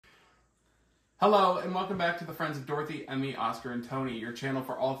Hello, and welcome back to the Friends of Dorothy, Emmy, Oscar, and Tony, your channel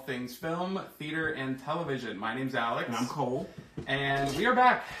for all things film, theater, and television. My name's Alex. And I'm Cole. And we are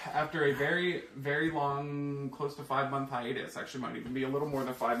back after a very, very long, close to 5-month hiatus. Actually, might even be a little more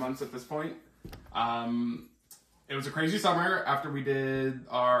than 5 months at this point. It was a crazy summer after we did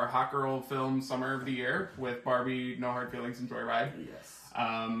our Hot Girl film Summer of the Year with Barbie, No Hard Feelings, and Joyride. Yes.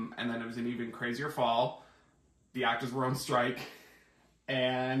 And then it was an even crazier fall. The actors were on strike.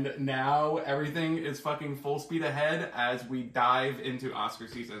 And now everything is fucking full speed ahead as we dive into Oscar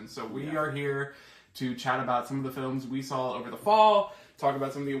season. So we are here to chat about some of the films we saw over the fall, talk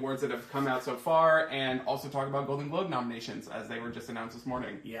about some of the awards that have come out so far, and also talk about Golden Globe nominations as they were just announced this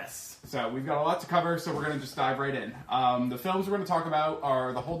morning. Yes. So we've got a lot to cover, so we're going to just dive right in. The films we're going to talk about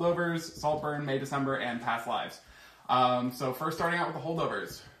are The Holdovers, Saltburn, May, December, and Past Lives. So first starting out with The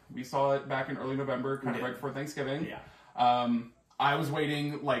Holdovers. We saw it back in early November, kind of right before Thanksgiving. Yeah. I was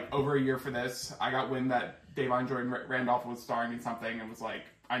waiting like over a year for this. I got wind that Davine Joy Randolph was starring in something and was like,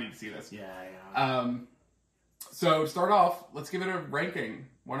 I need to see this. Yeah. So to start off, let's give it a ranking.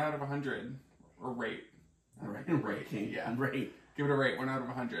 1 out of 100. Or rate. Ranking. Yeah. Rate. Give it a rate. 1 out of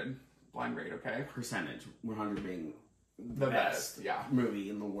 100. Blind rate, okay? Percentage. 100 being The best. Yeah.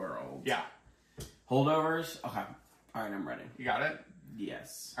 movie in the world. Yeah. Holdovers. Okay. All right, I'm ready. You got it?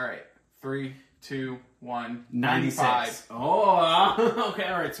 Yes. All right. 3, 2, 1. 96. Oh, okay.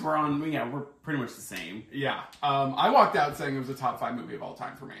 All right. So we're pretty much the same. Yeah. I walked out saying it was a top 5 movie of all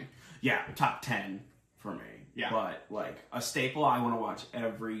time for me. Yeah. Top 10 for me. Yeah. But like a staple I want to watch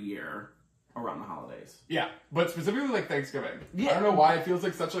every year around the holidays. Yeah, but specifically like Thanksgiving. Yeah. I don't know why it feels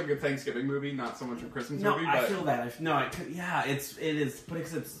like such like a Thanksgiving movie, not so much a Christmas movie. I But feel that. It is, but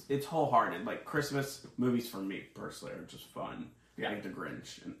it's wholehearted. Like Christmas movies for me personally are just fun. Yeah. Like The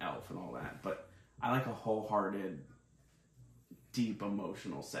Grinch and Elf and all that. But I like a wholehearted, deep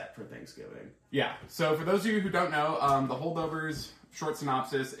emotional set for Thanksgiving. Yeah. So for those of you who don't know, The Holdovers short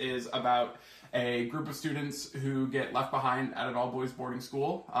synopsis is about a group of students who get left behind at an all-boys boarding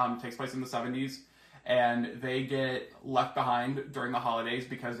school. It takes place in the 70s. And they get left behind during the holidays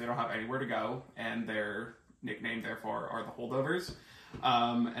because they don't have anywhere to go. And their nickname, therefore, are the Holdovers.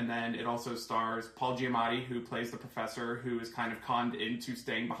 And then it also stars Paul Giamatti, who plays the professor who is kind of conned into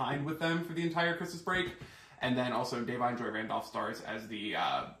staying behind with them for the entire Christmas break. And then also Davine Joy Randolph stars as the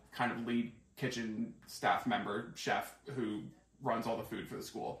kind of lead kitchen staff member, chef, who runs all the food for the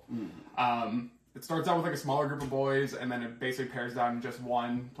school. It starts out with like a smaller group of boys, and then it basically pairs down to just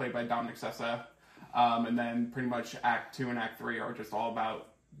one, played by Dominic Sessa. And then pretty much Act 2 and Act 3 are just all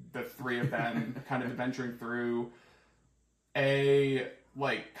about the three of them kind of adventuring through a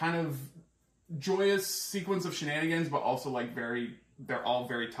like kind of joyous sequence of shenanigans, but also like they're all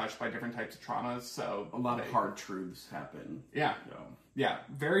very touched by different types of traumas. So A lot of hard truths happen. Yeah. So. Yeah,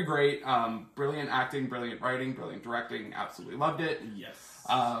 very great. Brilliant acting, brilliant writing, brilliant directing. Absolutely loved it. Yes.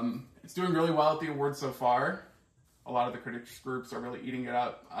 It's doing really well at the awards so far. A lot of the critics groups are really eating it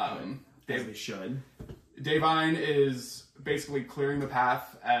up. As they should. Davine is basically clearing the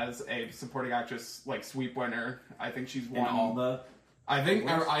path as a supporting actress, like sweep winner. I think she's won And all the. I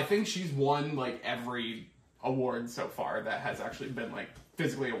think she's won like every award so far that has actually been like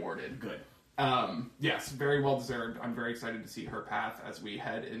physically awarded. Good. Yes, very well deserved. I'm very excited to see her path as we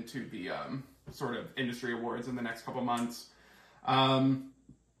head into the sort of industry awards in the next couple months.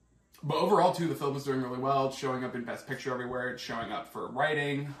 But overall, too, the film is doing really well. It's showing up in Best Picture everywhere. It's showing up for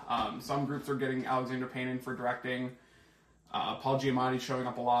writing. Some groups are getting Alexander Payne for directing. Paul Giamatti showing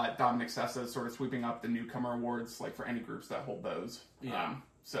up a lot. Dominic Sessa is sort of sweeping up the newcomer awards, like for any groups that hold those. Yeah.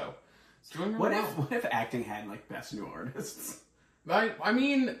 So it's doing really well. What if acting had like Best New Artists? I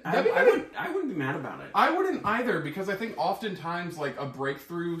mean, I wouldn't be mad about it. I wouldn't either, because I think oftentimes like a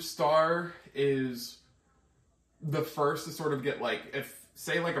breakthrough star is the first to sort of get like, if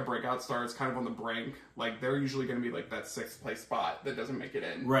say like a breakout star is kind of on the brink, like they're usually going to be like that 6th place spot that doesn't make it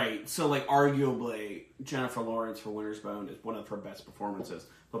in. Right. So like arguably Jennifer Lawrence for Winter's Bone is one of her best performances,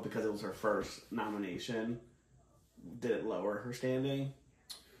 but because it was her first nomination, did it lower her standing?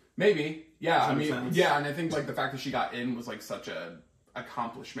 Maybe. Yeah. I mean, sense? yeah, and I think like the fact that she got in was like such a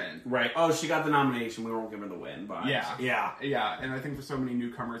accomplishment. Right. Oh, she got the nomination. We won't give her the win, but yeah, and I think for so many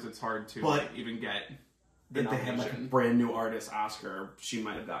newcomers, it's hard to like even get the if they nomination. had like a brand new artist Oscar, she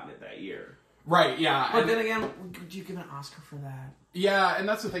might have gotten it that year. Right. Yeah. But then again, would you give an Oscar for that? Yeah, and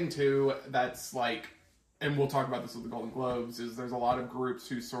that's the thing too. That's like, and we'll talk about this with the Golden Globes. Is there's a lot of groups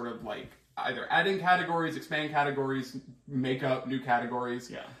who sort of like either add in categories, expand categories, make up new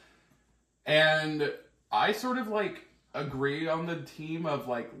categories. Yeah. And I sort of like agree on the team of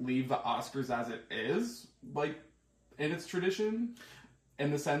like leave the Oscars as it is, like in its tradition.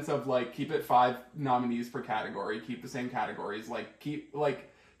 in the sense of like keep it 5 nominees per category, keep the same categories, like keep like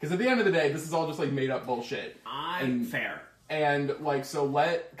because at the end of the day, this is all just like made up bullshit. Fair. And like so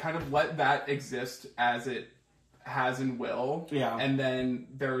let that exist as it has and will. Yeah. And then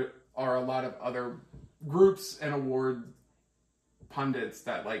there are a lot of other groups and award pundits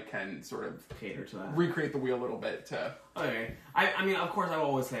that like can sort of cater to that, recreate the wheel a little bit to. Okay. I mean, of course, I will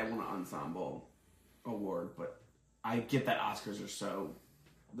always say I want an ensemble award, but I get that Oscars are so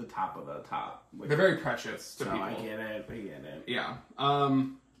the top of the top. Like, they're very precious to so people. I get it. Yeah.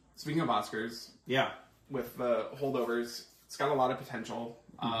 Speaking of Oscars, yeah, with the Holdovers, it's got a lot of potential.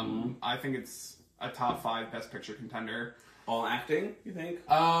 I think it's a top 5 Best Picture contender. All acting, you think?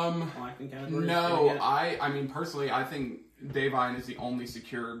 All acting categories? No, I mean personally, I think Davine is the only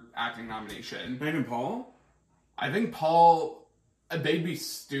secure acting nomination. Not even Paul? I think Paul, they'd be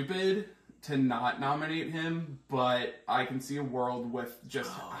stupid to not nominate him, but I can see a world with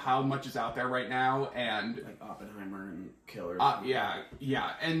just how much is out there right now, and like Oppenheimer and Killers.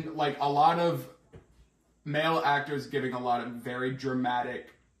 Yeah, and like a lot of male actors giving a lot of very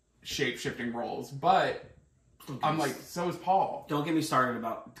dramatic, shape-shifting roles, but I'm like, so is Paul. Don't get me started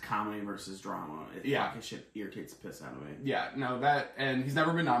about comedy versus drama. Fucking shit irritates the piss out of me. Yeah, no, and he's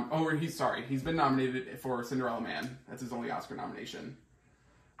never been he's been nominated for Cinderella Man. That's his only Oscar nomination.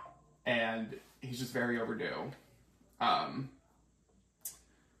 And he's just very overdue.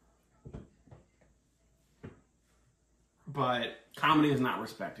 But comedy is not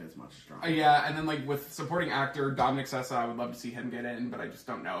respected as much as drama. Yeah, and then like with supporting actor Dominic Sessa, I would love to see him get in, but I just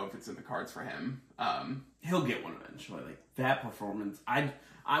don't know if it's in the cards for him. He'll get one eventually. Like that performance, when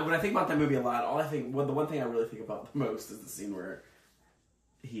I think about that movie a lot, the one thing I really think about the most is the scene where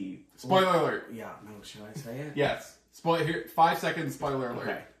he. Spoiler alert. Yeah, no, should I say it? Yes. Here, 5 seconds. Spoiler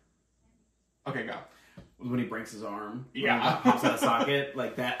alert. Okay, go. When he breaks his arm, yeah, pops out of socket,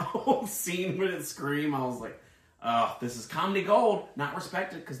 like that whole scene with it scream. I was like, oh, this is comedy gold, not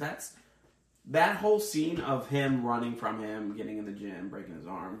respected, because that whole scene of him running from him, getting in the gym, breaking his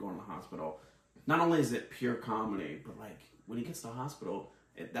arm, going to the hospital. Not only is it pure comedy, but like when he gets to the hospital,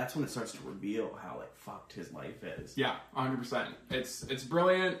 that's when it starts to reveal how like fucked his life is. Yeah, 100%. It's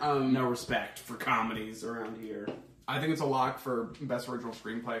brilliant. No respect for comedies around here. I think it's a lock for best original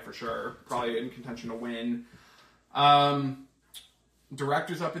screenplay for sure. Probably in contention to win.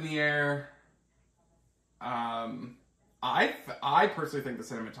 Director's up in the air. I personally think the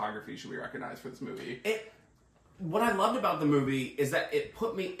cinematography should be recognized for this movie. What I loved about the movie is that it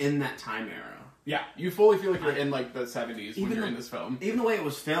put me in that time era. Yeah, you fully feel like you're in like the 70s when you're in this film. Even the way it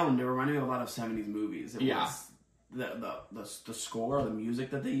was filmed, it reminded me of a lot of 70s movies. It was the score, the music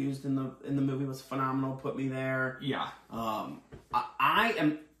that they used in the movie was phenomenal. Put me there. Yeah.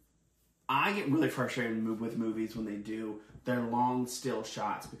 I get really frustrated with movies when they do their long still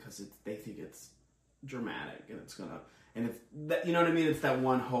shots because they think it's dramatic and it's gonna, and it's that, you know what I mean, it's that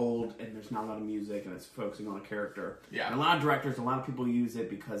one hold and there's not a lot of music and it's focusing on a character. Yeah. And a lot of directors, a lot of people use it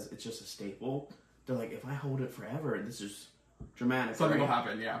because it's just a staple. They're like, if I hold it forever, this is dramatic. Something will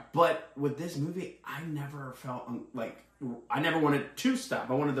happen. Yeah. But with this movie, I never felt I never wanted to stop.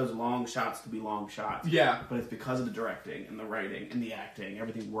 I wanted those long shots to be long shots. Yeah. But it's because of the directing and the writing and the acting,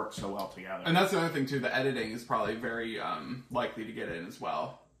 everything works so well together. And that's the other thing too, the editing is probably very likely to get in as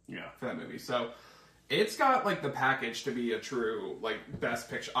well. Yeah. For that movie. So it's got like the package to be a true like best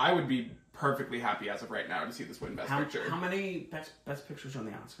picture. I would be perfectly happy as of right now to see this win best picture. How many best pictures on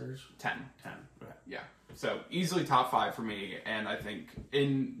the Oscars? 10. Okay. Yeah. So easily top 5 for me, and I think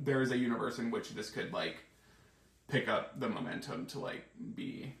there is a universe in which this could like pick up the momentum to like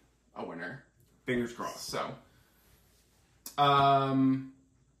be a winner. Fingers crossed. So shall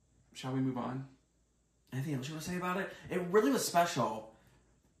we move on? Anything else you want to say about it? It really was special.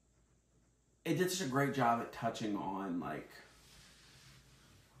 It did such a great job at touching on like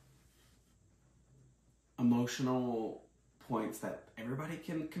emotional points that everybody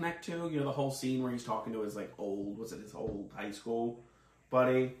can connect to. You know, the whole scene where he's talking to his like his old high school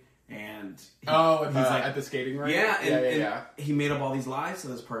buddy, and he's like at the skating rink. Yeah, and he made up all these lies to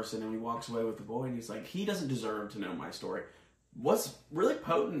this person, and he walks away with the boy, and he's like, he doesn't deserve to know my story. What's really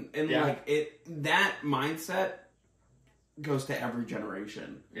potent and that mindset goes to every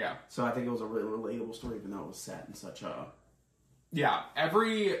generation. Yeah. So I think it was a really relatable story, even though it was set in such a... Yeah.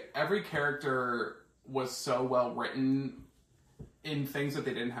 Every character was so well written in things that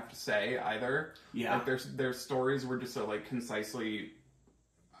they didn't have to say either. Yeah. Like their stories were just so like concisely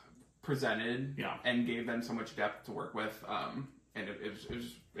presented. Yeah. And gave them so much depth to work with. And it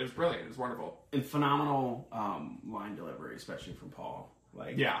was brilliant. It was wonderful. And phenomenal line delivery, especially from Paul.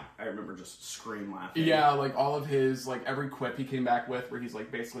 Like, yeah, I remember just scream laughing. Yeah, like all of his, like every quip he came back with, where he's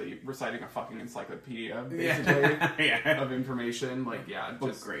like basically reciting a fucking encyclopedia, basically, of information. Like, yeah,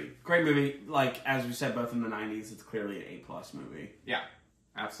 just great movie. Like as we said, both in the '90s, it's clearly an A+ movie. Yeah,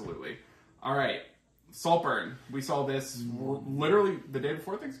 absolutely. All right, Saltburn. We saw this literally the day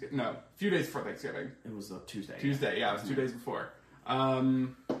before Thanksgiving. No, a few days before Thanksgiving. It was a Tuesday. Yeah, it was 2 days before. All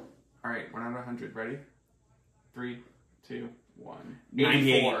right, 1 out of 100. Ready? 3, 2, 1.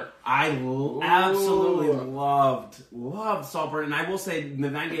 98. I absolutely loved Saltburn, and I will say the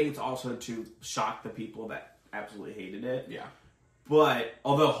 98 is also to shock the people that absolutely hated it. Yeah. But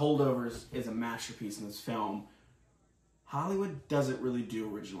although Holdovers is a masterpiece in this film, Hollywood doesn't really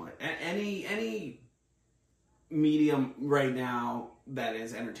do original. Any medium right now that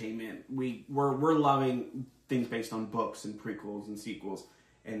is entertainment, we're loving things based on books and prequels and sequels.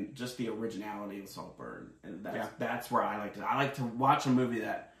 And just the originality of Saltburn, and that's where I like to. I like to watch a movie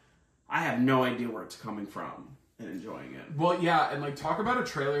that I have no idea where it's coming from and enjoying it. Well, yeah, and like talk about a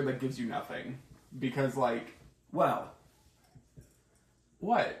trailer that gives you nothing, because like, well,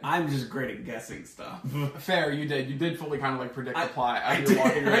 what? I'm just great at guessing stuff. Fair, you did fully kind of like predict the plot as you're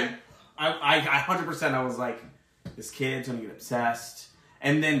walking in. I 100%. I was like, this kid's gonna get obsessed,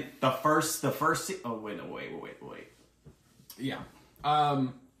 and then the first. Oh wait. Yeah.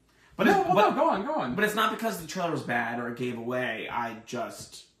 But go on. But it's not because the trailer was bad or it gave away. I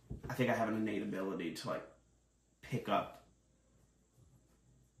think I have an innate ability to like pick up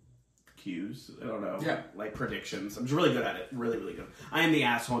cues. I don't know. Yeah. Like predictions. I'm just really good at it. Really, really good. I am the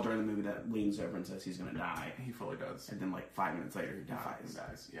asshole during the movie that leans over and says he's gonna die. He fully does. And then like 5 minutes later he dies.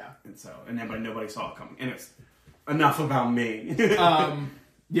 Yeah. And then but nobody saw it coming. And it's enough about me.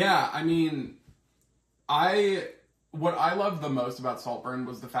 Yeah, I mean, what I loved the most about Saltburn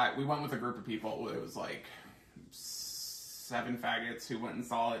was the fact we went with a group of people. It was like 7 faggots who went and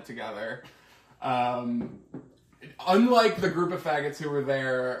saw it together. Unlike the group of faggots who were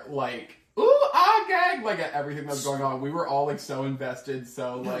there, like, ooh, ah, gag, like at everything that was going on. We were all like so invested.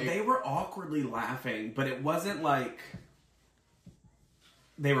 So like they were awkwardly laughing, but it wasn't like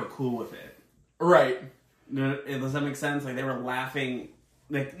they were cool with it. Right. Does that make sense? Like they were laughing.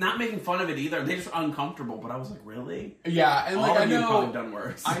 Like, not making fun of it either. They just uncomfortable. But I was like, really? Yeah, and like I know, probably done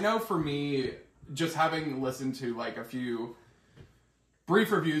worse. I know for me, just having listened to like a few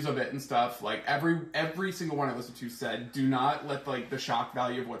brief reviews of it and stuff, like every single one I listened to said, do not let like the shock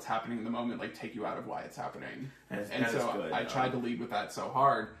value of what's happening in the moment like take you out of why it's happening. And so good, I tried to lead with that so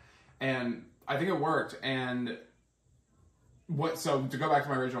hard, and I think it worked. And so to go back to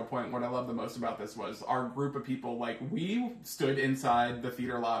my original point, what I love the most about this was our group of people, like we stood inside the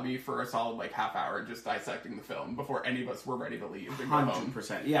theater lobby for a solid like half hour just dissecting the film before any of us were ready to leave and go home.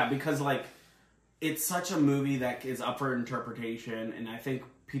 100%. Yeah, because like it's such a movie that is up for interpretation, and I think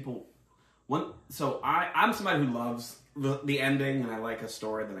people I'm somebody who loves the ending, and I like a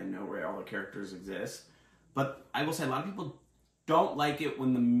story that I know where all the characters exist. But I will say a lot of people don't like it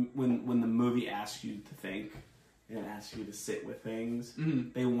when the movie asks you to think. And ask you to sit with things. Mm-hmm.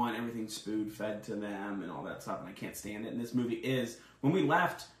 They want everything spoon-fed to them and all that stuff, and I can't stand it. And this movie is, when we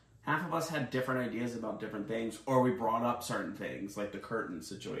left, half of us had different ideas about different things, or we brought up certain things, like the curtain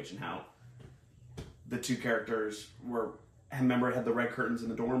situation, how the two characters had the red curtains in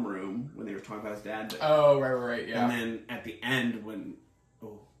the dorm room when they were talking about his dad. Oh, right, yeah. And then at the end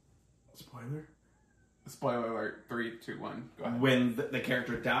spoiler? Spoiler alert, 3, 2, 1, go ahead. When the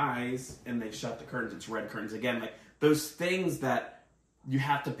character dies and they shut the curtains, it's red curtains again. Like, those things that you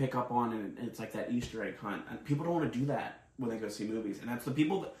have to pick up on, and it's like that Easter egg hunt. And people don't want to do that when they go see movies. And that's the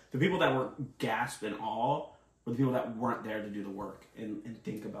people that were gasped in awe were the people that weren't there to do the work and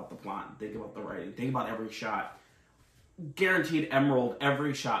think about the plot, and think about the writing, think about every shot. Guaranteed Emerald,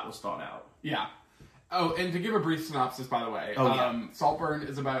 every shot was thought out. Yeah. Oh, and to give a brief synopsis, by the way, Saltburn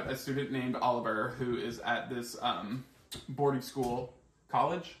is about a student named Oliver who is at this boarding school,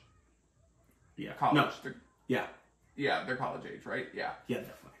 college? Yeah. College. No. Yeah, they're college age, right? Yeah. Yeah,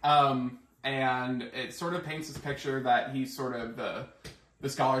 definitely. And it sort of paints this picture that he's sort of the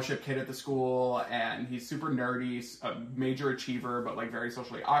scholarship kid at the school, and he's super nerdy, a major achiever, but like very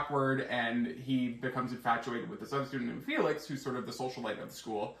socially awkward, and he becomes infatuated with this other student named Felix, who's sort of the socialite of the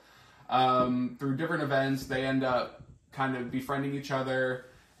school. Through different events, they end up kind of befriending each other,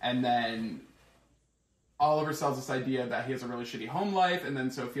 and then Oliver sells this idea that he has a really shitty home life, and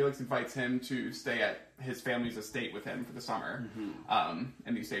then so Felix invites him to stay at his family's estate with him for the summer. Mm-hmm.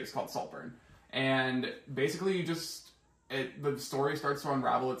 And the estate is called Saltburn. And basically the story starts to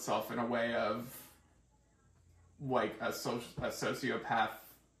unravel itself in a way of like a sociopath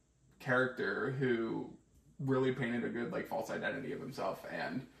character who really painted a good like false identity of himself,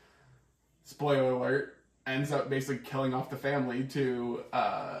 and spoiler alert, ends up basically killing off the family to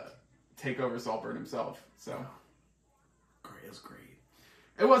take over Saltburn himself. So great, it was great.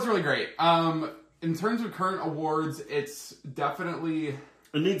 It was really great. In terms of current awards, it's definitely...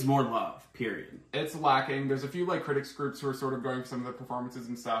 It needs more love, period. It's lacking. There's a few like critics groups who are sort of going for some of the performances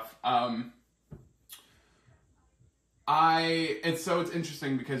and stuff. It's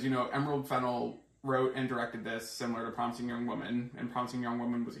interesting because, you know, Emerald Fennell wrote and directed this similar to Promising Young Woman, and Promising Young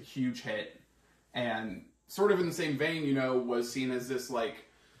Woman was a huge hit. And sort of in the same vein, you know, was seen as this like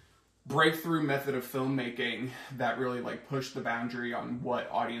breakthrough method of filmmaking that really like pushed the boundary on what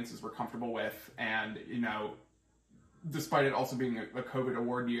audiences were comfortable with. And, you know, despite it also being a COVID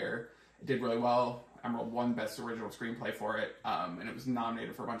award year, it did really well. Emerald won Best Original Screenplay for it, and it was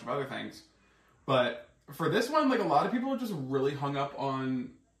nominated for a bunch of other things. But for this one, like, a lot of people are just really hung up on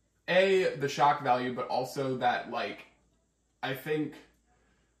the shock value, but also that, like, I think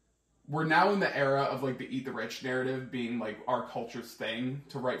we're now in the era of like the Eat the Rich narrative being like our culture's thing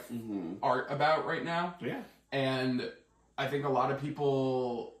to write art about right now. Yeah. And I think a lot of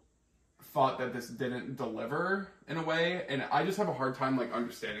people thought that this didn't deliver in a way. And I just have a hard time like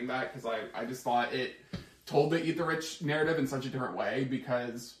understanding that, because I just thought it told the Eat the Rich narrative in such a different way,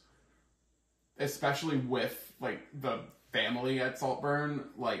 because especially with like the family at Saltburn,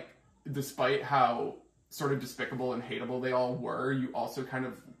 like despite how sort of despicable and hateable they all were, you also kind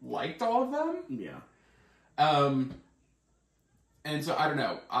of liked all of them. Yeah. And so I don't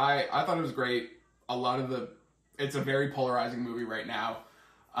know. I thought it was great. It's a very polarizing movie right now.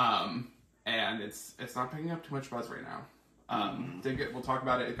 And it's not picking up too much buzz right now. We'll talk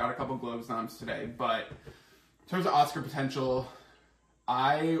about it. It got a couple Globes noms today, but in terms of Oscar potential,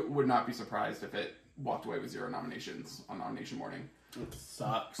 I would not be surprised if it walked away with 0 nominations on nomination morning. It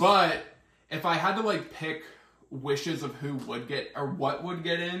sucks. But if I had to like pick wishes of who would get or what would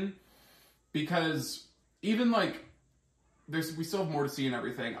get in, because even like we still have more to see and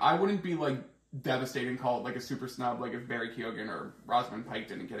everything, I wouldn't be like devastating, call it like a super snub, like if Barry Keoghan or Rosamund Pike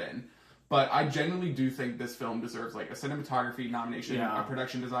didn't get in. But I genuinely do think this film deserves like a cinematography nomination, a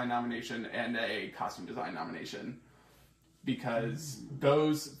production design nomination, and a costume design nomination. Because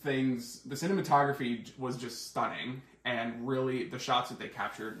those things, the cinematography was just stunning, and really the shots that they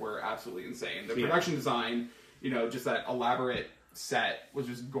captured were absolutely insane. The production design, you know, just that elaborate set was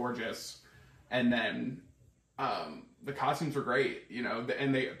just gorgeous. And then the costumes were great, you know,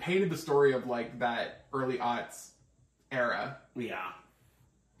 and they painted the story of like that early aughts era. Yeah.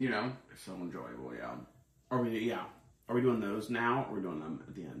 You know? It's so enjoyable, yeah. Are we doing those now, or are we doing them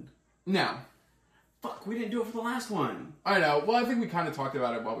at the end? No. Fuck, we didn't do it for the last one. I know. Well, I think we kind of talked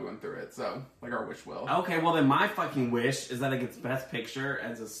about it while we went through it, so, like, our wish will. Okay, well then my fucking wish is that it gets Best Picture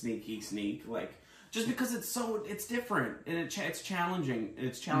as a sneak, like, just because it's different, and it's challenging, and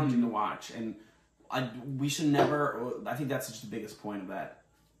it's challenging to watch, and we should never, I think that's just the biggest point of that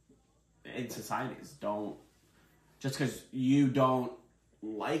in society is just because you don't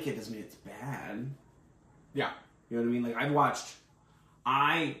like it doesn't mean it's bad. Yeah. You know what I mean? Like,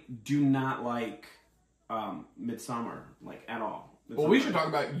 I do not like Midsummer, like, at all. Well, we should talk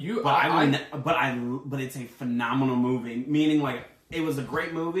about you. But it's a phenomenal movie. Meaning, like, it was a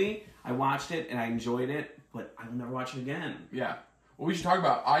great movie. I watched it and I enjoyed it, but I will never watch it again. Yeah. Well, we should talk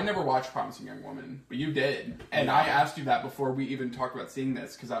about. I never watched Promising Young Woman, but you did, and I asked you that before we even talked about seeing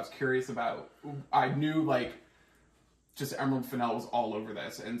this because I was curious about. I knew like, just Emerald Fennell was all over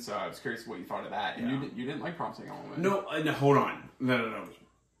this, and so I was curious what you thought of that. And you didn't like Promising Young Woman. No, hold on. No.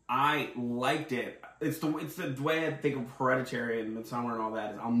 I liked it. It's the way I think of Hereditary and Midsommar and all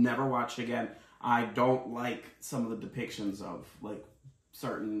that is I'll never watch it again. I don't like some of the depictions of like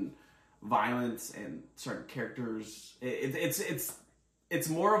certain violence and certain characters. It's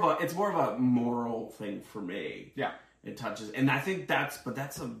more of a moral thing for me. Yeah, it touches, and I think that's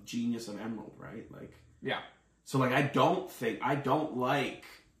a genius of Emerald, right? Like, yeah. So like I don't like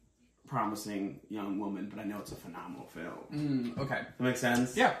Promising Young Woman, but I know it's a phenomenal film. Okay, that makes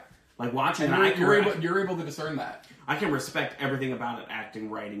sense. Yeah, like watching and it, you're able to discern that. I can respect everything about it: acting,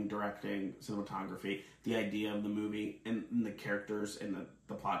 writing, directing, cinematography, the idea of the movie, and the characters and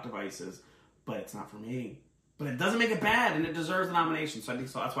the plot devices. But it's not for me. But it doesn't make it bad, and it deserves a nomination. So I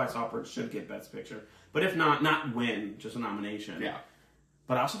think that's why Saltburn should get Best Picture. But if not win, just a nomination. Yeah.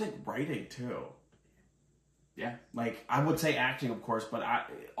 But I also think writing too. Yeah. Like, I would say acting, of course, but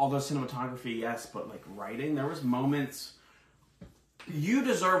although cinematography, yes, but like writing, there was moments. You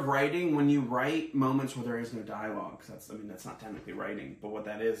deserve writing when you write moments where there is no dialogue. Because that's not technically writing. But what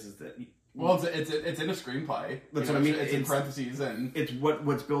that is that Well, it's in a screenplay. That's what I mean. It's in parentheses, and it's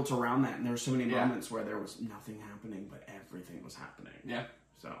what's built around that. And there were so many moments where there was nothing happening, but everything was happening. Yeah.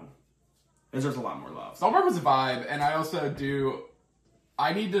 So there's a lot more love. Saltburn was a vibe, and I also do.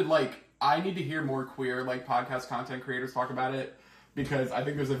 I need to hear more queer podcast content creators talk about it, because I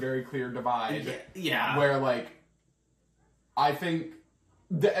think there's a very clear divide. Yeah. Where I think.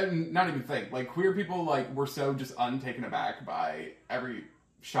 Not even think. Queer people, were so just untaken aback by every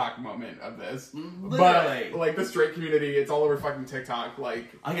shock moment of this. Literally. But, the straight community, it's all over fucking TikTok.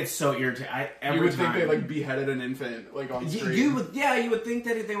 I get so irritated. You would think they, beheaded an infant, on screen. You would think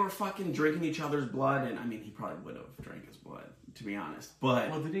that they were fucking drinking each other's blood, and, I mean, he probably would have drank his blood, to be honest. But...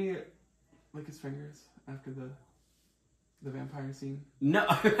 Well, did he lick his fingers after the vampire scene? No,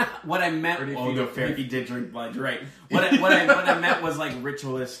 what I meant. He did drink blood. You're right. What I meant was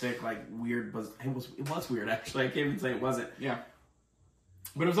ritualistic, weird. It was weird actually. I can't even say it wasn't. Yeah,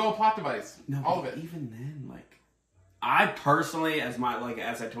 but it was all a plot device. No, all of it. Even then, I personally, as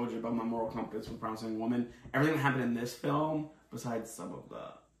I told you about my moral compass with Promising Woman, everything that happened in this film, besides some of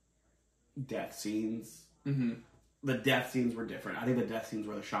the death scenes, the death scenes were different. I think the death scenes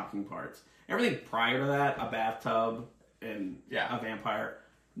were the shocking parts. Everything prior to that, a bathtub. And a vampire,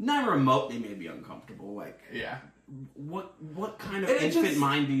 not remotely made me uncomfortable. What kind of infant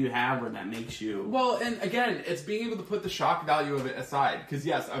mind do you have where that makes you? Well, and again, it's being able to put the shock value of it aside. Because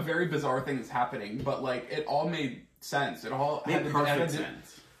yes, a very bizarre thing is happening, but it all made sense. It all made perfect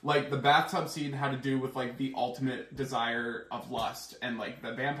sense. The bathtub scene had to do with the ultimate desire of lust, and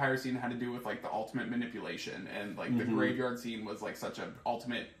the vampire scene had to do with the ultimate manipulation, and the graveyard scene was such an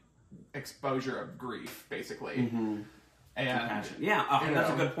ultimate exposure of grief, basically. And that's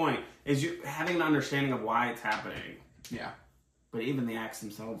a good point. Is you having an understanding of why it's happening. Yeah. But even the acts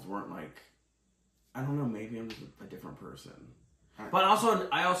themselves weren't I don't know, maybe I'm just a different person. Right. But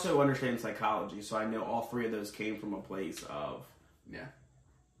I also understand psychology, so I know all three of those came from a place of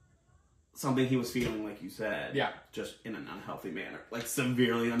something he was feeling, like you said. Yeah. Just in an unhealthy manner.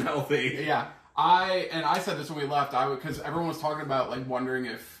 Severely unhealthy. Yeah. I said this when we left, because everyone was talking about wondering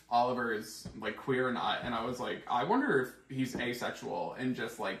if Oliver is queer or not, and I was I wonder if he's asexual and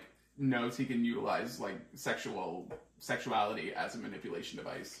just knows he can utilize sexuality as a manipulation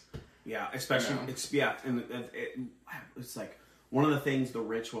device. Yeah, especially and it's one of the things the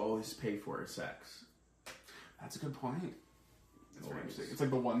rich will always pay for is sex. That's a good point. That's very interesting. It's the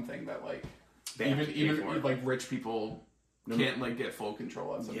one thing that even rich people can't get full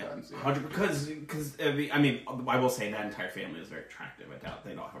control of sometimes. Yeah, 100%. Because I mean, I will say that entire family is very attractive. I doubt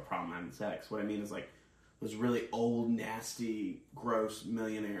they don't have a problem having sex. What I mean is those really old, nasty, gross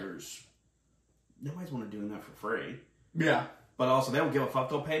millionaires. Nobody's want to do that for free. Yeah, but also they don't give a fuck.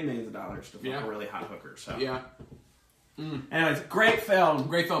 They'll pay millions of dollars to fuck a really hot hooker. So yeah. Anyways, great film.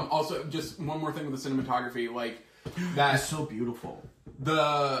 Great film. Also, just one more thing with the cinematography, that's so beautiful.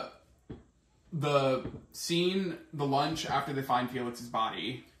 The scene, the lunch after they find Felix's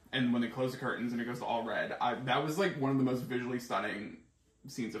body, and when they close the curtains and it goes to all red, that was one of the most visually stunning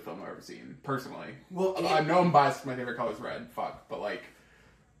scenes of film I've ever seen, personally. Well, I know I'm biased, my favorite color is red, but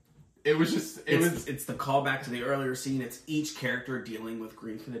it was just, it's the callback to the earlier scene. It's each character dealing with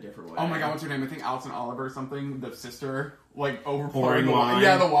grief in a different way. Oh my god, what's her name? I think Alison Oliver or something, the sister, pouring the wine.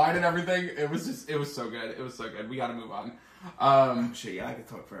 Yeah, the wine and everything. It was so good. It was so good. We gotta move on. I could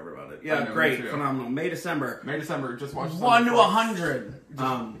talk forever about it. Yeah, great, phenomenal. May, December. Just watch 1 to 100.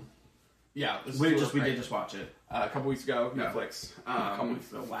 Yeah, we did just watch it a couple weeks ago. Netflix. A couple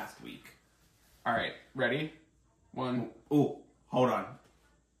weeks ago, last week. All right, ready? One. Ooh, hold on.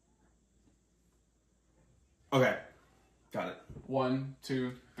 Okay, got it. 1,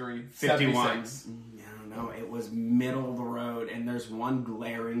 2, 3, 51. I don't know. It was middle of the road, and there's one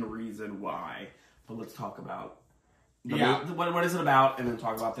glaring reason why. But let's talk about. What is it about? And then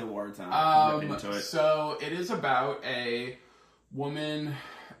talk about the awards and rip into it. So it is about a woman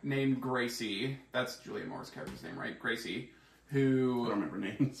named Gracie. That's Julianne Moore's character's name, right? Gracie, who I don't remember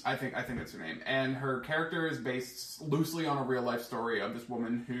names. I think that's her name. And her character is based loosely on a real life story of this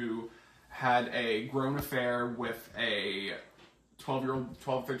woman who had a grown affair with a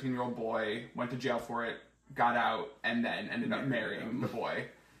 13-year-old boy, went to jail for it, got out, and then ended up marrying the boy.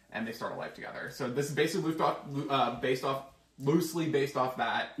 And they start a life together. So this is basically loosely based off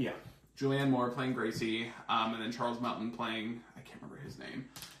that. Yeah. Julianne Moore playing Gracie, and then Charles Melton playing, I can't remember his name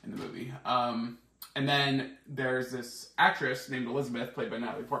in the movie. And then there's this actress named Elizabeth, played by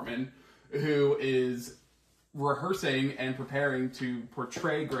Natalie Portman, who is rehearsing and preparing to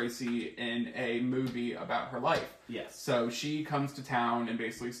portray Gracie in a movie about her life. Yes. So she comes to town and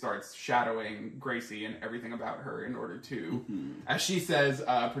basically starts shadowing Gracie and everything about her in order to, as she says,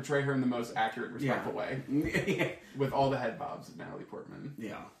 portray her in the most accurate, respectful way. With all the head bobs of Natalie Portman.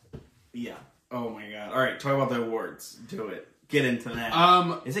 Yeah. Yeah. Oh my god. Alright, talk about the awards. Do it. Get into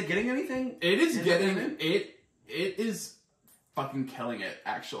that. Is it getting anything? It is getting... It is fucking killing it,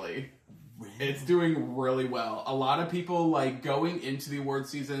 actually. Really? It's doing really well. A lot of people, like, going into the award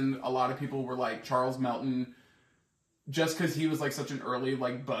season, a lot of people were like, Charles Melton, just because he was, like, such an early,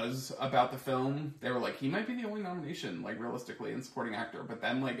 like, buzz about the film, they were like, he might be the only nomination, like, realistically, in supporting actor. But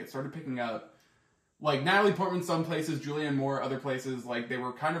then, like, it started picking up, like, Natalie Portman some places, Julianne Moore other places, like, they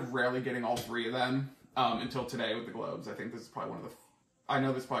were kind of rarely getting all three of them until today with the Globes. I think this is probably one of the... I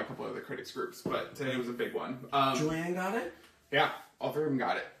know there's probably a couple of other critics groups, but today was a big one. Julianne got it? Yeah, all three of them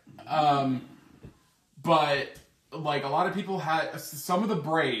got it. But, like, a lot of people had... Some of the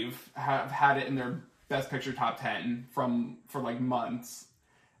brave have had it in their Best Picture top 10 for like, months.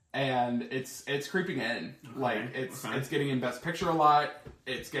 And it's creeping in. Okay. Like, it's getting in Best Picture a lot.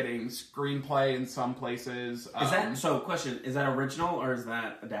 It's getting screenplay in some places. Question, is that original or is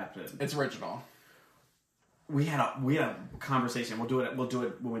that adapted? It's original. We had a conversation. We'll do it when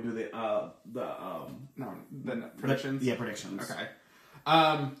we do the predictions. Predictions. Okay.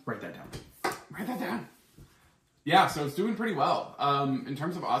 Write that down. Write that down. Yeah, so it's doing pretty well. In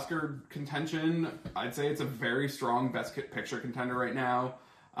terms of Oscar contention, I'd say it's a very strong Best Picture contender right now.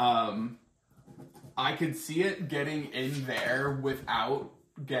 I could see it getting in there without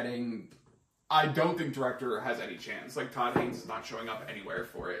getting... I don't think director has any chance. Like, Todd Haynes is not showing up anywhere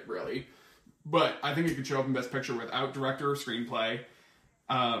for it, really. But I think it could show up in Best Picture without director or screenplay.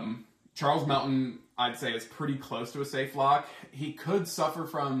 Charles Melton, I'd say, is pretty close to a safe lock. He could suffer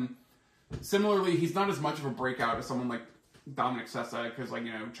from... Similarly, he's not as much of a breakout as someone like Dominic Sessa, because, like,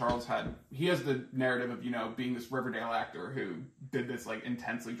 you know, Charles he has the narrative of, you know, being this Riverdale actor who did this, like,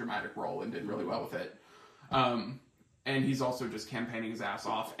 intensely dramatic role and did really well with it. And he's also just campaigning his ass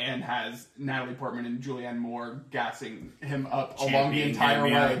off and has Natalie Portman and Julianne Moore gassing him up along the entire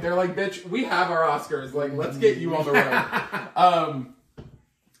way. They're like, bitch, we have our Oscars. Like, let's get you on the road.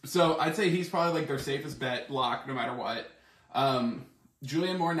 So I'd say he's probably, like, their safest bet lock no matter what.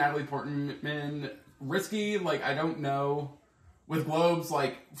 Julianne Moore, Natalie Portman, risky, like, I don't know. With Globes,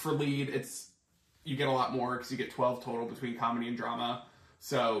 like, for lead, you get a lot more because you get 12 total between comedy and drama.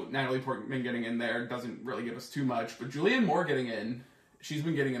 So Natalie Portman getting in there doesn't really give us too much. But Julianne Moore getting in, she's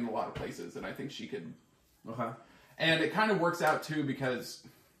been getting in a lot of places, and I think she could... Okay. And it kind of works out, too, because...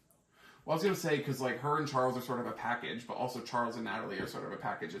 Well, I was going to say, because, like, her and Charles are sort of a package, but also Charles and Natalie are sort of a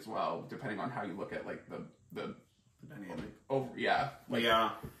package as well, depending on how you look at, like, the dynamic. Like,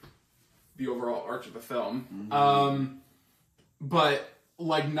 the overall arch of the film. Mm-hmm. But,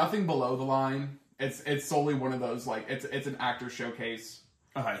 like, nothing below the line. It's solely one of those, like, it's an actor showcase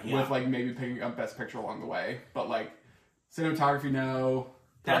with, like, maybe picking up Best Picture along the way. But, like, cinematography, no.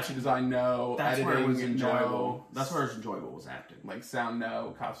 Production design, no. That's editing, where it was enjoyable. no. That's where it was enjoyable, was acting. Like, sound,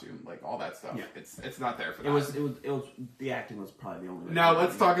 no. Costume, like, all that stuff. Yeah. It's not there for that. It was the acting was probably the only way. Now,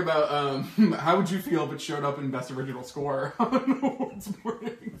 let's talk about, how would you feel if it showed up in Best Original Score on awards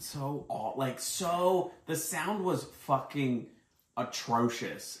morning? The sound was fucking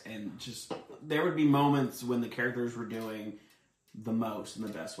atrocious, and just, there would be moments when the characters were doing the most in the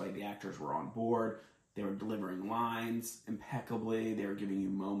best way. The actors were on board. They were delivering lines impeccably. They were giving you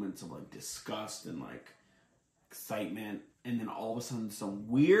moments of, like, disgust and, like, excitement. And then all of a sudden, some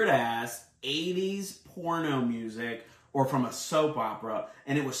weird-ass 80s porno music or from a soap opera.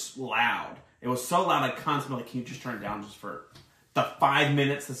 And it was loud. It was so loud, I constantly, like, can you just turn it down just for the 5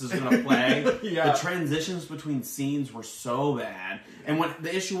 minutes this is going to play? Yeah. The transitions between scenes were so bad. And what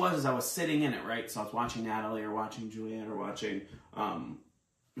the issue was is I was sitting in it, right? So I was watching Natalie or watching Julianne or watching,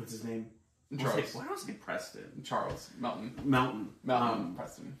 what's his name? Charles. Why don't I say Preston? Charles. Melton.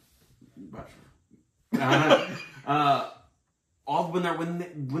 Preston. When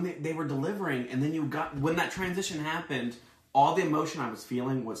they were delivering, and then when that transition happened, all the emotion I was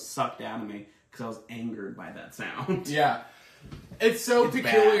feeling was sucked out of me because I was angered by that sound. Yeah. It's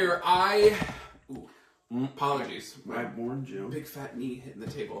peculiar. Bad. Apologies. I warned you. Big fat knee hitting the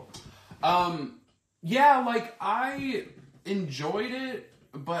table. Yeah, like, I enjoyed it,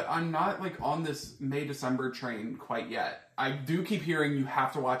 but I'm not, like, on this May-December train quite yet. I do keep hearing you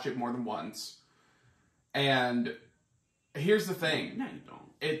have to watch it more than once. And here's the thing. No, you don't.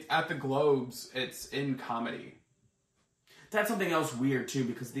 At the Globes, it's in comedy. That's something else weird, too,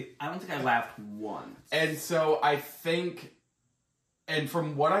 because I don't think I laughed once. And so I think And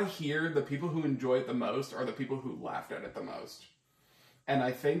from what I hear, the people who enjoy it the most are the people who laughed at it the most. And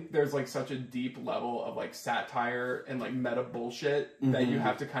I think there's like such a deep level of like satire and like meta bullshit that you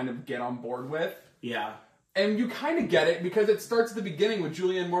have to kind of get on board with. Yeah. And you kind of get it because it starts at the beginning with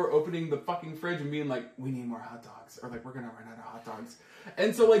Julianne Moore opening the fucking fridge and being like, we need more hot dogs. Or like, we're going to run out of hot dogs.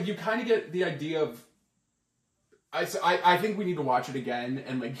 And so like you kind of get the idea of... I think we need to watch it again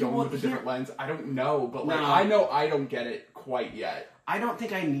and like go with a different lens. I don't know, but like I know I don't get it quite yet. I don't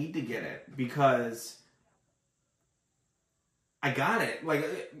think I need to get it because I got it.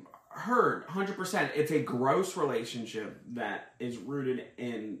 Like, heard 100%. It's a gross relationship that is rooted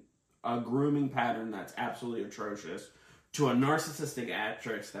in a grooming pattern that's absolutely atrocious to a narcissistic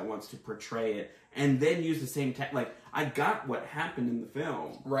actress that wants to portray it and then use the same like I got what happened in the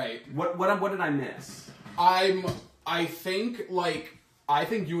film. Right. What did I miss? I think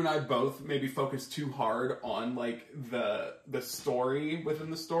you and I both maybe focus too hard on like the story within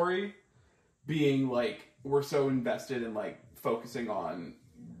the story being like we're so invested in like focusing on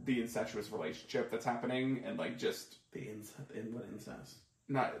the incestuous relationship that's happening and like just The what incest?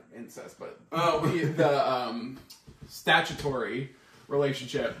 Not incest, but the statutory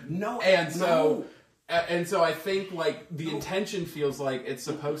relationship. And so I think like the intention feels like it's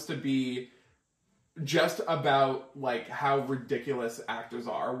supposed to be just about like how ridiculous actors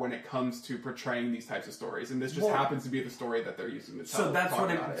are when it comes to portraying these types of stories, and this just happens to be the story that they're using to tell. So that's what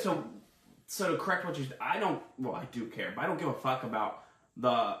it. So to correct what you said, I do care, but I don't give a fuck about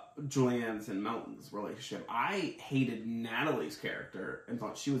the Julianne's and Melton's relationship. I hated Natalie's character and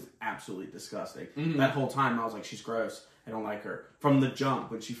thought she was absolutely disgusting. That whole time I was like, she's gross. I don't like her. From the jump,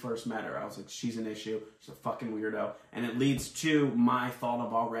 when she first met her, I was like, she's an issue. She's a fucking weirdo. And it leads to my thought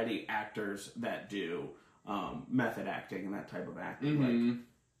of already actors that do method acting and that type of acting.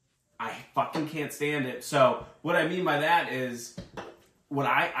 Like, I fucking can't stand it. So what I mean by that is, what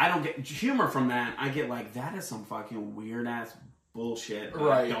I don't get humor from that. I get like, that is some fucking weird ass bullshit.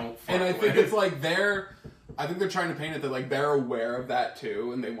 Right. I don't fuck and I think with. it's like they're trying to paint it that like they're aware of that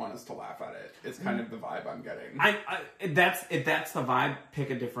too, and they want us to laugh at it. It's kind of the vibe I'm getting. If that's the vibe, pick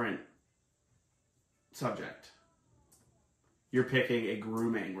a different subject. You're picking a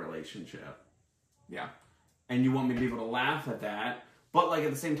grooming relationship. Yeah. And you want me to be able to laugh at that, but like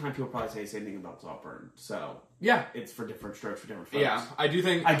at the same time, people probably say the same thing about Saltburn. So yeah, it's for different strokes for different folks. Yeah, I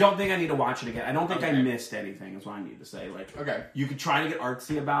don't think I need to watch it again. I don't think I missed anything. Is what I need to say. Like, okay, you could try to get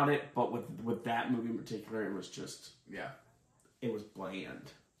artsy about it, but with that movie in particular, it was just it was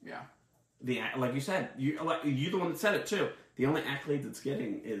bland. Yeah, like you said, you the one that said it too. The only accolades it's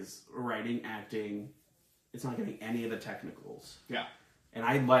getting is writing, acting. It's not getting any of the technicals. Yeah, and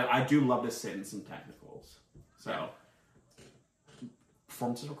I do love to sit in some technicals. So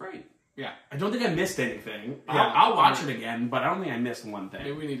performances were great. Yeah. I don't think I missed anything. Yeah. I'll watch it again, but I don't think I missed one thing.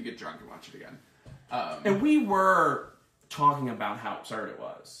 Maybe we need to get drunk and watch it again. And we were talking about how absurd it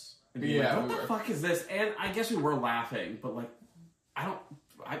was. And yeah. Like, what the fuck is this? And I guess we were laughing, but like, I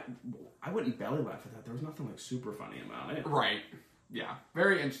wouldn't belly laugh at that. There was nothing like super funny about it. Right. Yeah.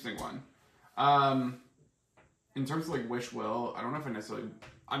 Very interesting one. In terms of like Wish Will, I don't know if I necessarily...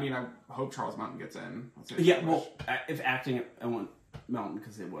 I mean, I hope Charles Melton gets in. Yeah, well, if acting, I want Melton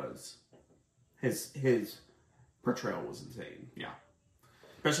because it was... His portrayal was insane. Yeah.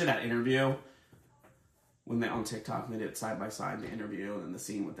 Especially that interview when they on TikTok and they did it side by side, the interview and then the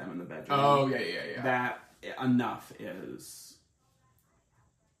scene with them in the bedroom. Oh, yeah. That enough is...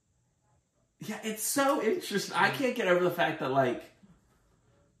 Yeah, it's so interesting. I can't get over the fact that, like,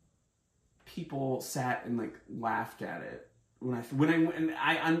 people sat and, like, laughed at it.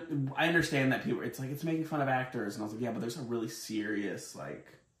 I understand that people... It's like, it's making fun of actors. And I was like, yeah, but there's a really serious, like...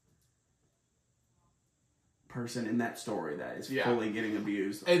 person in that story that is fully getting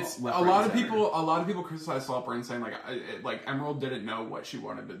abused. It's a lot of people criticize Saltburn saying like Emerald didn't know what she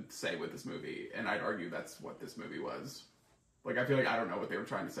wanted to say with this movie, and I'd argue that's what this movie was. Like, I feel like I don't know what they were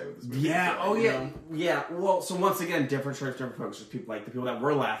trying to say with this movie. Yeah. So, yeah. Well, so once again, different strokes, different folks. Just people like the people that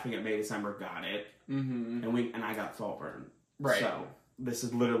were laughing at May December got it, and I got Saltburn. Right. So this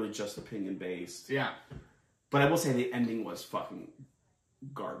is literally just opinion based. Yeah. But I will say the ending was fucking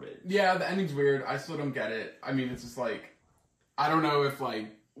garbage. Yeah, the ending's weird. I still don't get it. I mean, it's just like, I don't know if like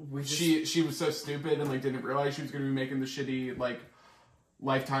she was so stupid and like didn't realize she was going to be making the shitty like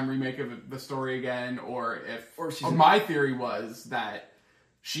Lifetime remake of the story again, or my theory was that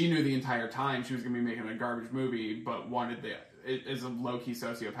she knew the entire time she was going to be making a garbage movie, but wanted is a low key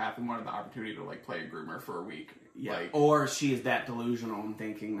sociopath and wanted the opportunity to like play a groomer for a week. Yeah, like, or she is that delusional and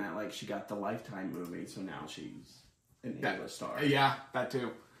thinking that like she got the Lifetime movie, so now she's an A-list star. Yeah, that too.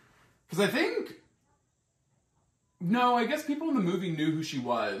 Because I think No, I guess people in the movie knew who she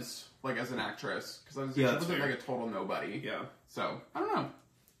was, like, as an actress. Because she wasn't, fair. like, a total nobody. Yeah. So, I don't know.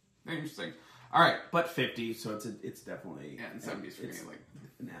 Interesting. All right. But 50, so it's definitely... Yeah, and 70s for me, like...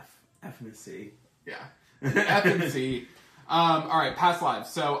 An F and a C. Yeah. F and C. All right, past lives.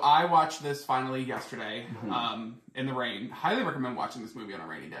 So I watched this finally yesterday, in the rain. Highly recommend watching this movie on a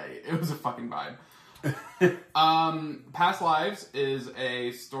rainy day. It was a fucking vibe. Past Lives is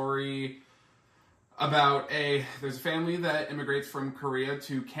a story about there's a family that immigrates from Korea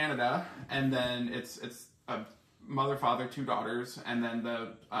to Canada, and then it's a mother, father, 2 daughters, and then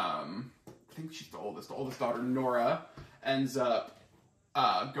I think she's the oldest daughter, Nora, ends up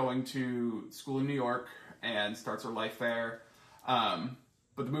going to school in New York and starts her life there. But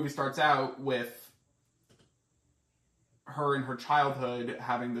the movie starts out with her in her childhood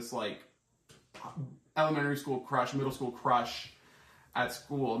having this, like, elementary school crush, middle school crush at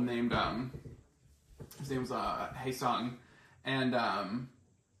school named, his name was Hae-sung, and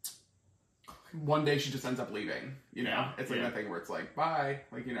one day she just ends up leaving, you know? Yeah, it's like that thing where it's like, bye,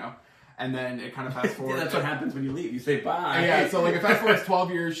 like, you know? And then it kind of fast forward. That's what happens when you leave. You say bye. Yeah, so like it fast forwards 12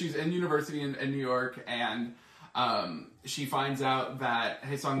 years, she's in university in New York, and she finds out that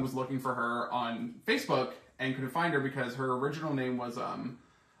Hae-sung was looking for her on Facebook and couldn't find her because her original name was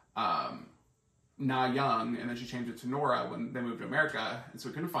Na Young, and then she changed it to Nora when they moved to America, and so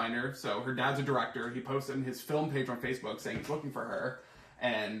he couldn't find her. So her dad's a director. He posted in his film page on Facebook saying he's looking for her,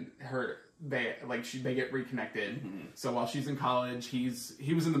 and they get reconnected. Mm-hmm. So while she's in college, he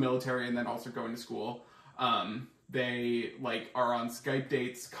was in the military and then also going to school. They like are on Skype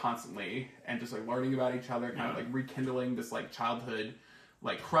dates constantly and just like learning about each other, kind of like rekindling this like childhood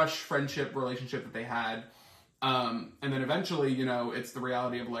like crush friendship relationship that they had. And then eventually, you know, it's the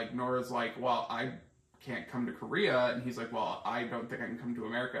reality of like Nora's like, well, I can't come to Korea, and he's like, well, I don't think I can come to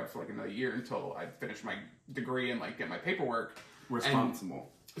America for like another year until I finish my degree and like get my paperwork.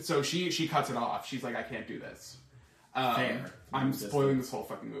 Responsible. And so she cuts it off. She's like, I can't do this. Fair. I'm spoiling this whole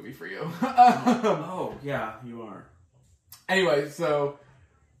fucking movie for you. Oh, yeah, you are. Anyway, so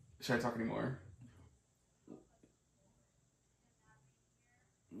should I talk anymore?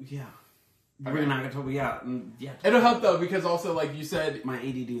 Yeah. Okay. We're not gonna talk. Yeah. It'll help though, because also like you said, my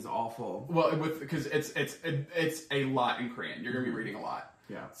ADD is awful. Well, because it's a lot in Korean. You're gonna be reading a lot.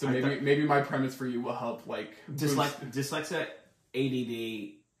 Yeah. So maybe my premise for you will help like dyslexia,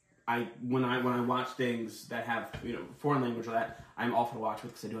 ADD. When I watch things that have foreign language or that, I'm awful to watch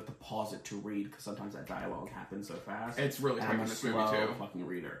with because I do have to pause it to read because sometimes that dialogue happens so fast. It's really quick in this movie too. Fucking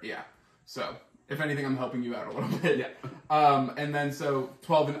reader. Yeah. So if anything, I'm helping you out a little bit. Yeah. And then so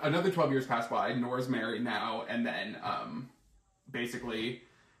another 12 years pass by. Nora's married now, and then basically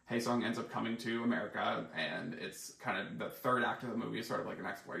Hae-sung ends up coming to America, and it's kind of the third act of the movie is sort of like an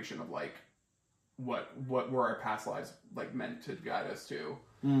exploration of like what were our past lives like meant to guide us to.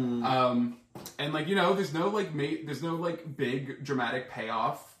 And like there's no like big dramatic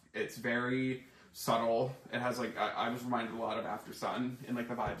payoff. It's very subtle. It has like I was reminded a lot of After Sun in like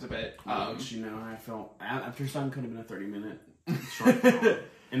the vibes of it. Which I felt After Sun could have been a 30-minute short film,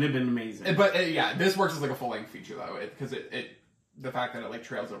 and it'd been amazing. But this works as like a full length feature though, because it the fact that it like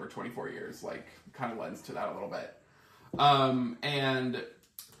trails over 24 years like kind of lends to that a little bit. And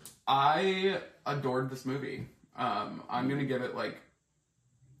I adored this movie. I'm gonna give it like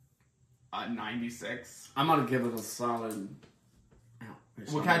a 96. I'm gonna give it a solid.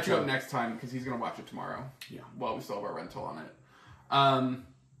 We'll catch you up next time because he's gonna watch it tomorrow. Yeah. Well, we still have our rental on it.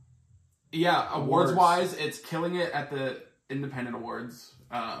 Awards wise, it's killing it at the Independent Awards.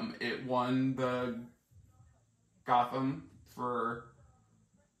 It won the Gotham for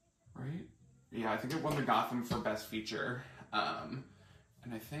right. Yeah, I think it won the Gotham for Best Feature. And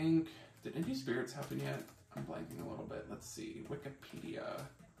I think did Indie Spirits happen yet? I'm blanking a little bit. Let's see. Wikipedia.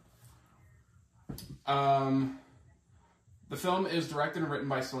 The film is directed and written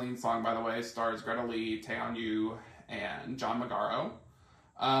by Celine Song, by the way. Stars Greta Lee, Taeyeon Yoo, and John Magaro.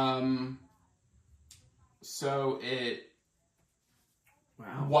 So it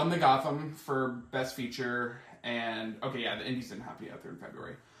won the Gotham for Best Feature, and the Indies didn't happen yet. They're in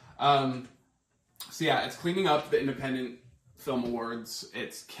February. It's cleaning up the Independent Film Awards.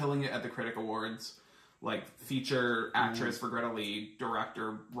 It's killing it at the Critic Awards. Like feature actress for Greta Lee,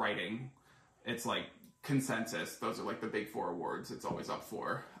 director, writing. It's like consensus. Those are like the big 4 awards it's always up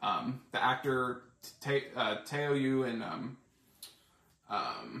for. The actor Taeyeon Yoo and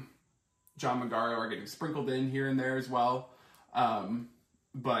John Magaro are getting sprinkled in here and there as well.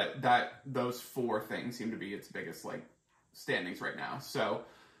 But those 4 things seem to be its biggest like standings right now. So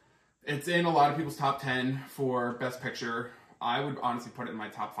it's in a lot of people's top 10 for Best Picture. I would honestly put it in my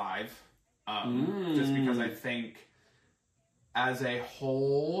top 5. Just because I think as a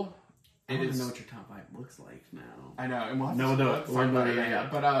whole, I don't know what your top 5 looks like now. I know, and we'll have No, to talk about it. yeah. Yeah.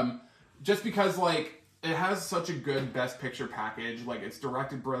 But just because like it has such a good Best Picture package, like it's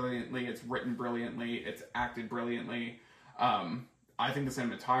directed brilliantly, it's written brilliantly, it's acted brilliantly. I think the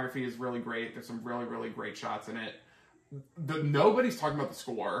cinematography is really great. There's some really, really great shots in it. Nobody's talking about the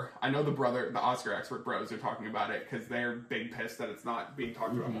score. I know the Oscar expert bros are talking about it because they're big pissed that it's not being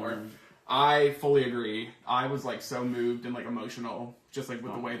talked about more. I fully agree. I was like so moved and like emotional, just like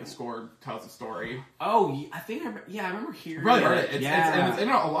with the way the score tells the story. Oh, I think I remember hearing. Really heard it. It's in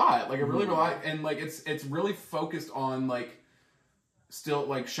it a lot. Like it really relies, and like it's really focused on like still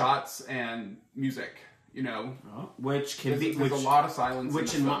like shots and music. You know, which can there's a lot of silence.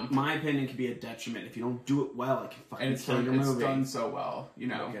 Which, in my opinion, can be a detriment if you don't do it well. It can fucking kill your movie. It's done so well, you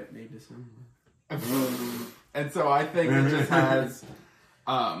know. Get made to sound. And so I think it just has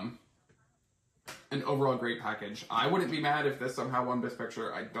an overall great package. I wouldn't be mad if this somehow won Best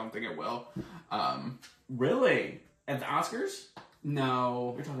Picture. I don't think it will. Really? At the Oscars? No.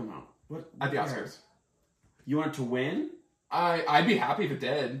 What are you talking about? What? At the Oscars. You want it to win? I'd be happy if it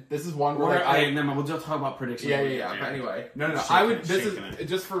did. This is one where we'll just talk about predictions. Yeah. But anyway, no. I would. This is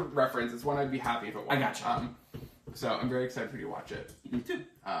just for reference. It's one I'd be happy if it won. I gotcha. So I'm very excited for you to watch it. Me too.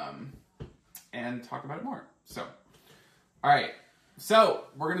 And talk about it more. So, all right. So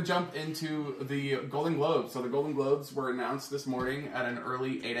we're gonna jump into the Golden Globes. So the Golden Globes were announced this morning at an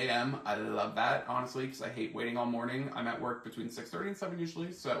early 8 a.m. I love that, honestly, because I hate waiting all morning. I'm at work between 6:30 and 7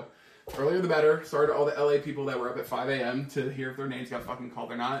 usually, so earlier the better. Sorry to all the LA people that were up at 5 a.m. to hear if their names got fucking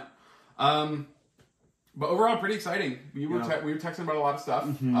called or not. But overall, pretty exciting. We were texting about a lot of stuff.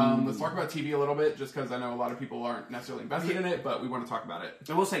 Let's talk about TV a little bit, just because I know a lot of people aren't necessarily invested in it, but we want to talk about it.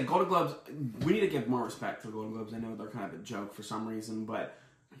 I will say, Golden Globes, we need to give more respect to the Golden Globes. I know they're kind of a joke for some reason, but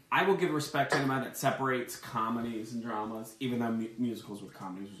I will give respect to the amount that separates comedies and dramas, even though musicals with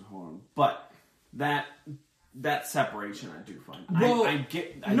comedies is a whole other. But that separation I do find. Well, I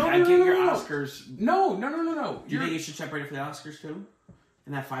get your Oscars. No. Do you think you should separate it for the Oscars too?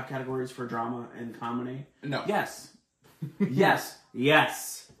 And have 5 categories for drama and comedy? No. Yes.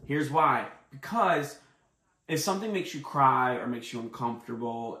 Yes. Here's why. Because if something makes you cry or makes you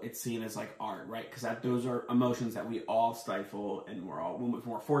uncomfortable, it's seen as like art, right? Because those are emotions that we all stifle, and when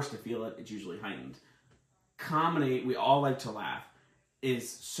we're forced to feel it, it's usually heightened. Comedy, we all like to laugh, is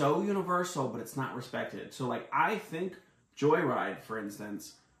so universal, but it's not respected. So like, I think Joyride, for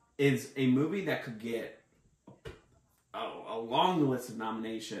instance, is a movie that could get a long list of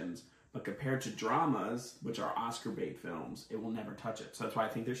nominations, but compared to dramas, which are Oscar-bait films, it will never touch it. So that's why I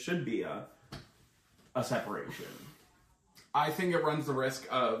think there should be a separation. I think it runs the risk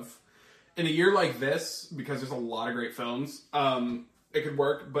of, in a year like this, because there's a lot of great films, it could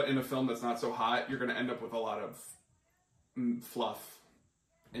work, but in a film that's not so hot, you're going to end up with a lot of fluff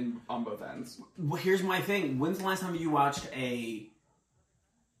on both ends. Well, here's my thing. When's the last time you watched a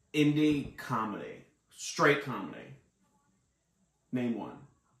indie comedy? Straight comedy. Name one.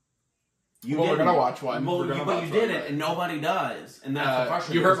 We're gonna watch one. Well, but you didn't, and nobody does, and that's the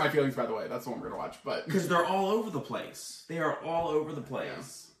frustrating. You hurt my feelings, by the way. That's the one we're gonna watch, but because they're all over the place. They are all over the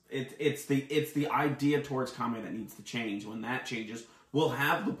place. Yeah. It's the idea towards comedy that needs to change. When that changes, we'll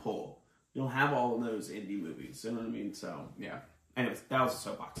have the pull. You'll have all of those indie movies. You know what I mean? So yeah. Anyways, that was a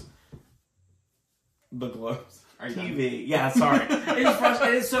soapbox. The Globes. TV. Yeah, sorry.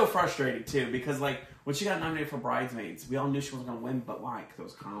 It is so frustrating, too, because, like, when she got nominated for Bridesmaids, we all knew she wasn't going to win, but why? Because it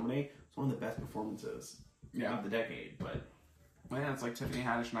was comedy. It's one of the best performances of the decade, but... Well, yeah, it's like Tiffany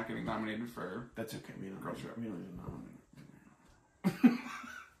Haddish not getting nominated for... That's okay. We don't even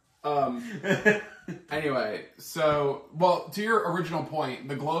nominate. Anyway, so... Well, to your original point,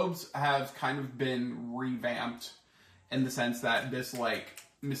 the Globes have kind of been revamped in the sense that this, like...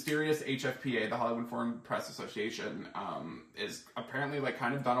 mysterious HFPA, the Hollywood Foreign Press Association, is apparently like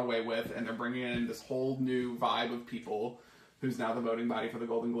kind of done away with, and they're bringing in this whole new vibe of people who's now the voting body for the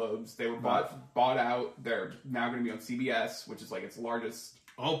Golden Globes. They were bought out. They're now going to be on CBS, which is like its largest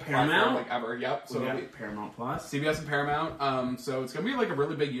Paramount like ever. Yep. So it'll be Paramount Plus, CBS and Paramount. So it's going to be like a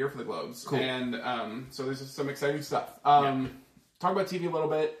really big year for the Globes. Cool. And so there's just some exciting stuff. Talk about TV a little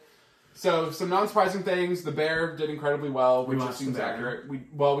bit. So, some non-surprising things. The Bear did incredibly well, which just seems accurate. We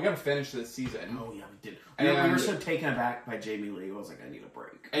got to finish this season. Oh, yeah, we did. We were so taken aback by Jamie Lee. I was like, I need a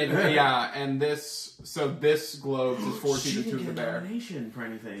break. And this Globes is 14 to 2 of The Bear. She didn't get a nomination for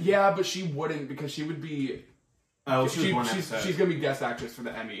anything. Yeah, but she wouldn't, because she would be... Oh, she's going to be guest actress for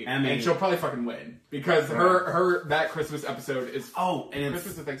the Emmy. And she'll probably fucking win. Because her that Christmas episode is... Oh, and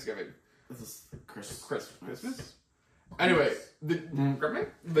Christmas and Thanksgiving. This is Christmas. Christmas? Anyway,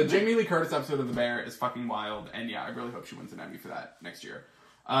 the Jamie Lee Curtis episode of The Bear is fucking wild, and yeah, I really hope she wins an Emmy for that next year.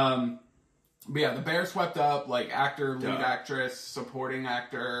 But yeah, The Bear swept up like actor, lead actress, supporting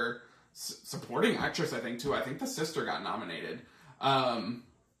actor, supporting actress. I think too. I think the sister got nominated.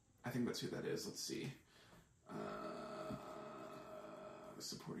 I think that's who that is. Let's see.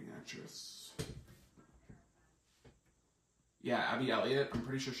 Supporting actress. Yeah, Abby Elliott. I'm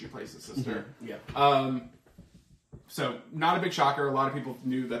pretty sure she plays the sister. Yeah. So, not a big shocker. A lot of people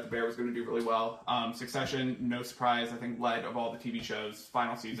knew that The Bear was going to do really well. Succession, no surprise, I think led of all the TV shows,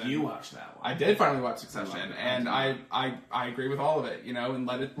 final season. You watched that one. I did finally watch Succession, and I agree with all of it, and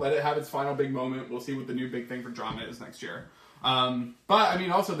let it have its final big moment. We'll see what the new big thing for drama is next year. But, I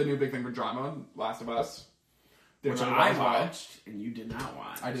mean, also the new big thing for drama, Last of Us. Which I watched, and you did not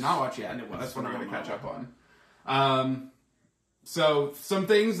watch. I did not watch yet. That's what I'm going to catch up on. So, some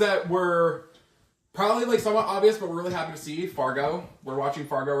things that were probably like somewhat obvious, but we're really happy to see. Fargo. We're watching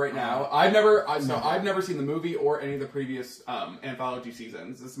Fargo right now. I've never seen the movie or any of the previous anthology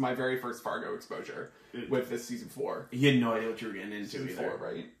seasons. This is my very first Fargo exposure with this season 4. You had no idea what you were getting into. Season 4,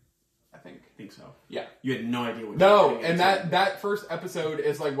 right? I think so. Yeah. You had no idea what you were getting into. No, and that first episode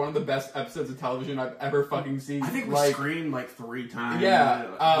is like one of the best episodes of television I've ever fucking seen. I think we screamed like 3 times.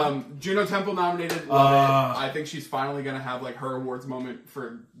 Yeah. Juno Temple nominated. Love it. I think she's finally going to have like her awards moment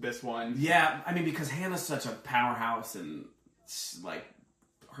for this one. Yeah, I mean, because Hannah's such a powerhouse and like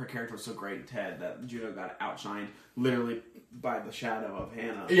her character was so great in Ted that Juno got outshined literally by the shadow of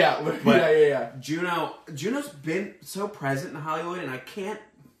Hannah. Yeah. Yeah. Juno's been so present in Hollywood, and I can't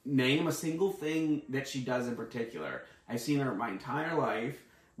name a single thing that she does in particular. I've seen her my entire life.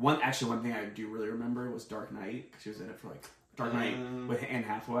 One thing I do really remember was Dark Knight. She was in it for like Dark Knight with Anne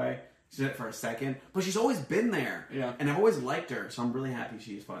Hathaway. She's in it for a second, but she's always been there. Yeah, and I've always liked her, so I'm really happy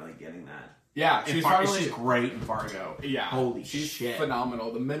she's finally getting that. Yeah, she's great in Fargo. Yeah, holy she's shit,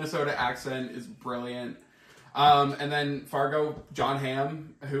 phenomenal. The Minnesota accent is brilliant. And then Fargo, John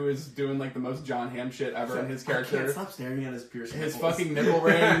Hamm, who is doing like the most John Hamm shit ever in his character. I can't stop staring at his pierced nipples. His fucking nipple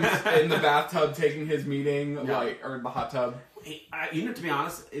rings in the bathtub taking his meeting, or the hot tub. To be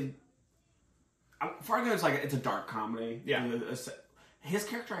honest, Fargo is like it's a dark comedy. Yeah, his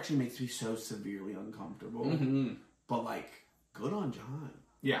character actually makes me so severely uncomfortable. But like, good on John.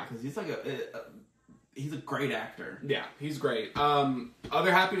 Yeah, because he's like he's a great actor. Yeah, he's great.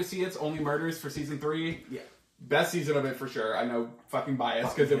 Other happy to see it's Only Murders for season 3. Yeah. Best season of it for sure. I know fucking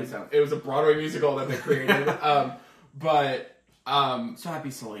biased because it was a Broadway musical that they created. So happy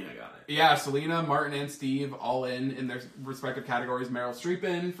Selena got it. Yeah, Selena, Martin, and Steve all in their respective categories. Meryl Streep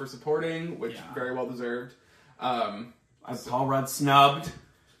in for supporting, which very well deserved. Paul Rudd snubbed.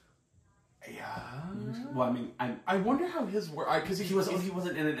 Yeah. Well, I mean, I wonder how his work because he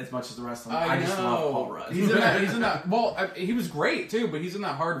wasn't in it as much as the rest of them. I just love Paul Rudd. He's in that. Well, he was great too, but he's in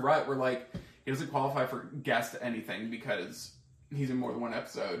that hard rut where like he doesn't qualify for guest anything because he's in more than one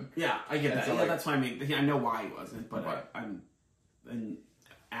episode. Yeah, I get that. So yeah, that's why I know why he wasn't, but and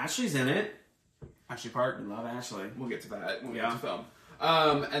Ashley's in it. Ashley Park. We love Ashley. We'll get to that when we get to film.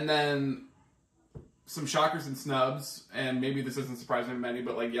 And then some shockers and snubs, and maybe this isn't surprising to many,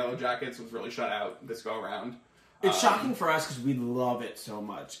 but like Yellow Jackets was really shut out this go around. It's shocking for us because we love it so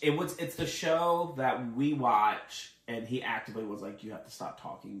much. It's the show that we watch, and he actively was like, "You have to stop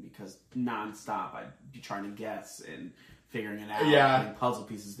talking," because nonstop I'd be trying to guess and figuring it out, putting puzzle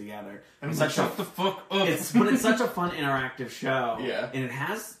pieces together. And it's like, shut the fuck up. But it's such a fun interactive show, and it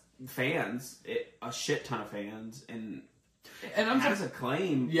has fans, a shit ton of fans, and it has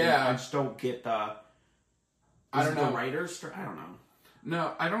acclaim. Yeah, I just don't get the. I don't know. The writers? I don't know.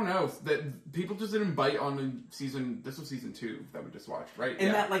 No, I don't know. That people just didn't bite on the season. This was season 2 that we just watched, right?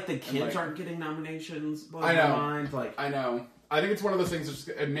 And that like the kids aren't getting nominations. I know. Mind. Like I know. I think it's one of those things.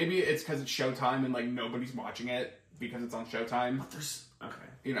 Maybe it's because it's Showtime and like nobody's watching it because it's on Showtime. But there's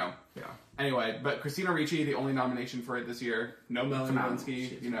Yeah. Anyway, but Christina Ricci, the only nomination for it this year. No Melanie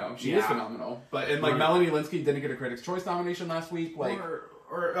Linsky. She is phenomenal. But Melanie Linsky didn't get a Critics' Choice nomination last week.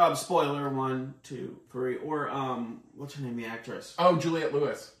 Or spoiler 1, 2, 3, or what's her name, the actress? Oh, Juliette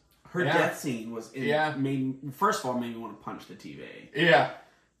Lewis. Her death scene was first of all made me want to punch the TV. Yeah.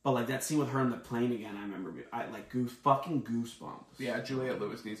 But like that scene with her on the plane again, I remember fucking goosebumps. Yeah, Juliette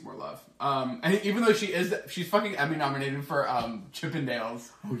Lewis needs more love. And even though she's fucking Emmy nominated for Chippendales.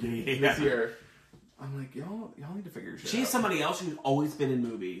 Oh yeah. This year. I'm like, y'all need to figure your shit out. She's somebody else who's always been in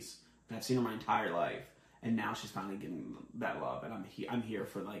movies, and I've seen her my entire life. And now she's finally getting that love, and I'm here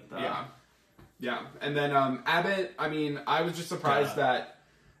for like the yeah. And then Abbott. I mean, I was just surprised that.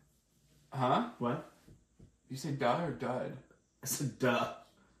 Huh? What? You say duh or dud? I said duh.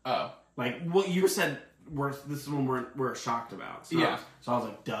 Oh, like what you said this is one we're shocked about. So, Yeah. So I was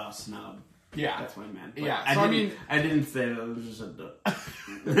like, duh, snub. Yeah. That's what I meant. But Yeah. I didn't say that. It was just a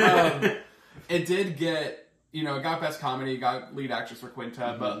duh. It did get, it got Best Comedy, got Lead Actress for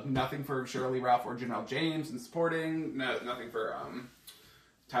Quinta, but nothing for Shirley Ralph or Janelle James in supporting. No, nothing for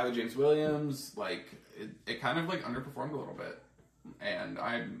Tyler James Williams. Like, it kind of, like, underperformed a little bit. And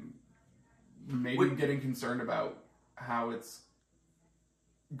I'm maybe getting concerned about how it's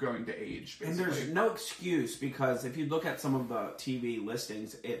going to age, basically. And there's no excuse, because if you look at some of the TV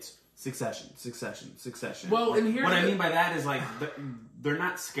listings, it's Succession. Well, and here's what I mean by that is, like, they're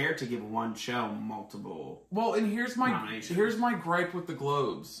not scared to give one show multiple. Well, and here's my gripe with the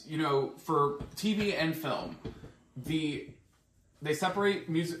Globes. For TV and film, they separate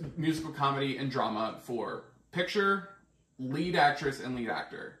musical comedy and drama for picture, lead actress, and lead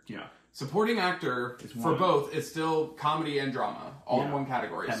actor. Yeah. Supporting actor for both is still comedy and drama, all in one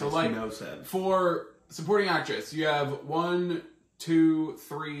category. That so, makes like, no sense. For supporting actress, you have 1, 2,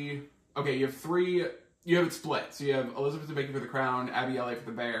 3. Okay, you have 3. You have it split. So you have Elizabeth Debicki for The Crown, Abby Elliott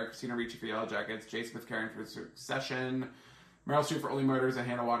for The Bear, Christina Ricci for Yellow Jackets, J. Smith-Carran for Succession, Meryl Streep for Only Murders, and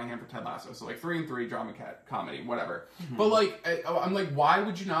Hannah Waddingham for Ted Lasso. So, like, 3 and 3, drama, comedy, whatever. But, like, I'm like, why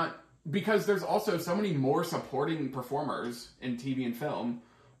would you not? Because there's also so many more supporting performers in TV and film.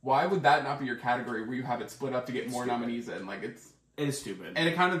 Why would that not be your category where you have it split up to get more nominees in? Like, it is stupid. And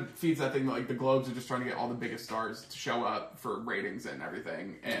it kind of feeds that thing that, like, the Globes are just trying to get all the biggest stars to show up for ratings and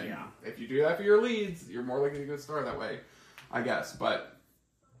everything. And if you do that for your leads, you're more likely to get a star that way, I guess. But,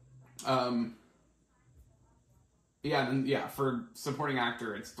 for supporting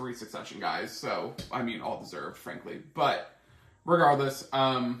actor, it's 3 Succession guys. So, I mean, all deserved, frankly. But, regardless,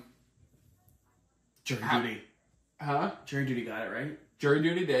 Jury Duty. Huh? Jury Duty got it, right? Jury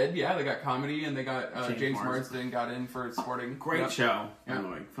Duty did, yeah. They got comedy, and they got James Marsden got in for supporting. Great show.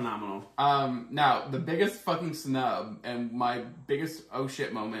 Phenomenal. Now, the biggest fucking snub, and my biggest oh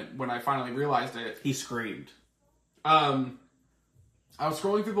shit moment, when I finally realized it. He screamed. I was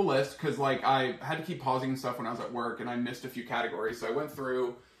scrolling through the list, because, like, I had to keep pausing stuff when I was at work, and I missed a few categories. So I went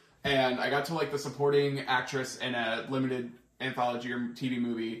through, and I got to, like, the supporting actress in a limited anthology or TV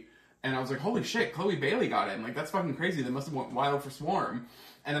movie. And I was like, holy shit, Chloe Bailey got in. Like, that's fucking crazy. They must have went wild for Swarm.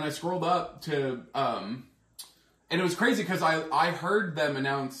 And then I scrolled up to, and it was crazy because I heard them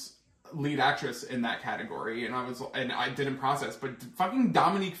announce lead actress in that category, and I didn't process, but fucking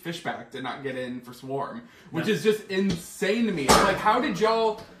Dominique Fishback did not get in for Swarm, which is just insane to me. I'm like, how did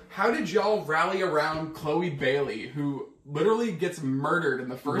y'all rally around Chloe Bailey, who literally gets murdered in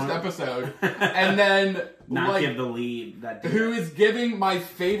the first episode, and then not give the lead who is giving my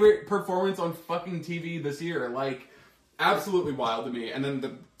favorite performance on fucking TV this year? Like, absolutely wild to me. And then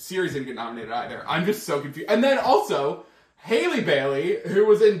the series didn't get nominated either. I'm just so confused. And then also Haley Bailey, who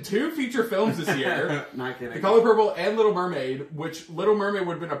was in 2 feature films this year, not kidding, The Color Purple and Little Mermaid, which Little Mermaid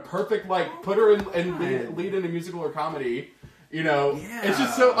would have been a perfect, like, put her in lead in a musical or comedy. It's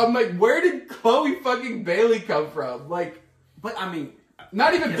just so, I'm like, where did Chloe fucking Bailey come from? Like, but I mean,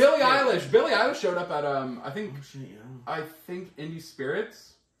 not even Billie Eilish. Billie Eilish showed up at, I think Indie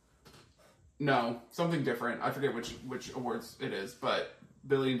Spirits. No, something different. I forget which awards it is, but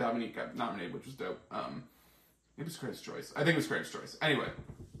Billie and Dominique got nominated, which was dope. It was Critics' Choice. I think it was Critics' Choice. Anyway.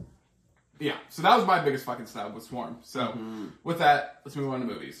 Yeah, so that was my biggest fucking snub with Swarm. So, with that, let's move on to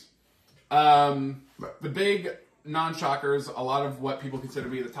movies. The big non-shockers, a lot of what people consider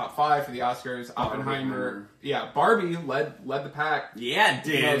to be the top 5 for the Oscars. Oppenheimer. Yeah, Barbie led the pack. Yeah, it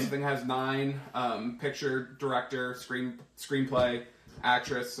did. This thing has 9. Picture, director, screenplay,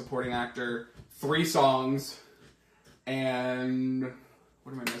 actress, supporting actor, 3 songs, and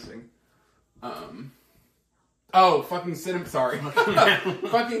what am I missing? Fucking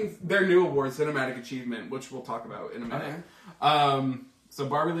fucking their new award, Cinematic Achievement, which we'll talk about in a minute. Okay. So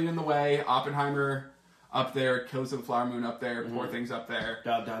Barbie leading the way, Oppenheimer up there, Killers of the Flower Moon up there, Poor Things up there.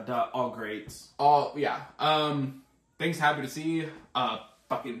 All greats. Things Happy to See,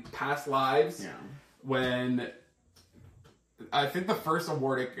 fucking Past Lives. Yeah. When I think the first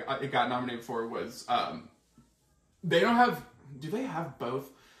award it got nominated for was, do they have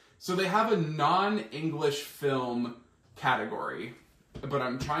both? So they have a non-English film category, but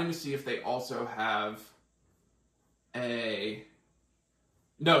I'm trying to see if they also have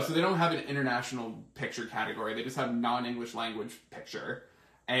no, so they don't have an international picture category. They just have non-English language picture.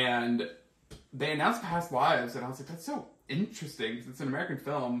 And they announced Past Lives, and I was like, that's so interesting, because it's an American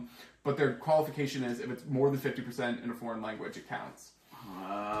film, but their qualification is if it's more than 50% in a foreign language, it counts.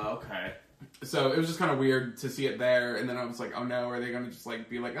 Okay. So it was just kind of weird to see it there, and then I was like, oh no, are they going to just like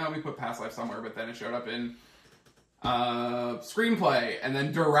be like, oh, we put Past Lives somewhere, but then it showed up in screenplay, and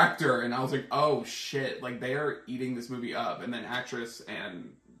then director, and I was like, oh shit, like they are eating this movie up, and then actress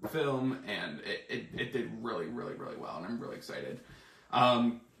and film, and it did really, really, really well, and I'm really excited.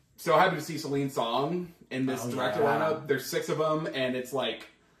 So happy to see Celine Song in this director lineup. There's 6 of them, and it's like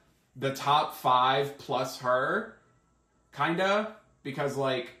the top 5 plus her, kinda, because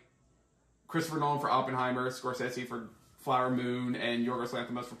like Christopher Nolan for Oppenheimer, Scorsese for Flower Moon, and Yorgos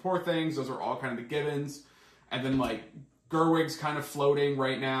Lanthimos for Poor Things. Those are all kind of the givens. And then, like, Gerwig's kind of floating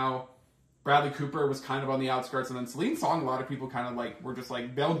right now. Bradley Cooper was kind of on the outskirts. And then Celine Song, a lot of people kind of, like, were just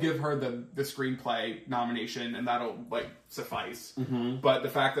like, they'll give her the screenplay nomination, and that'll, like, suffice. Mm-hmm. But the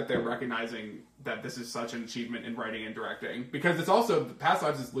fact that they're recognizing that this is such an achievement in writing and directing, because it's also, Past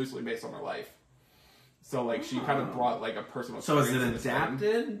Lives is loosely based on her life. So, like, she kind of brought, like, a personal So is it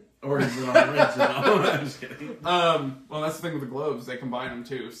adapted? Or is it original? I'm just kidding. Well, that's the thing with the Globes. They combine them,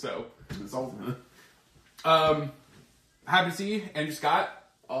 too. So, it's all... Happy to see Andrew Scott,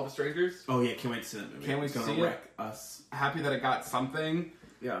 All the Strangers. Oh yeah, can't wait to see that movie. Can't wait to see wreck us. Happy that it got something.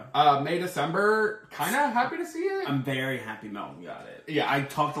 Yeah. May, December, kind of happy to see it. I'm very happy Melton got it. Yeah. I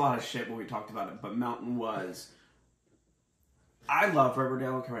talked a lot of shit when we talked about it, but Melton was... I love Riverdale,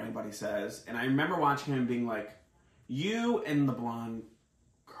 I don't care what anybody says, and I remember watching him and being like, you and the blonde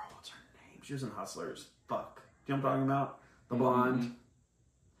girl, what's her name? She was in Hustlers. Fuck. Do you know what I'm talking about? The blonde... Mm-hmm.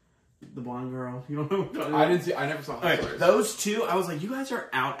 The blonde girl. You don't know what I'm talking about? I never saw Hustlers. Right, those two, I was like, you guys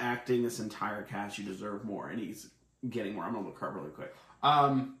are out acting this entire cast. You deserve more. And he's getting more. I'm going to look her up really quick.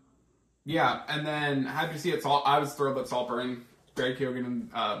 Yeah, and then happy to see it. I was thrilled that Saltburn, Barry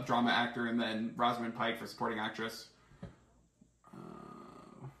Keoghan, drama actor, and then Rosamund Pike for supporting actress.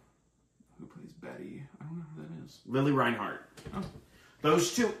 Who plays Betty? I don't know who that is. Lily Reinhart. Oh.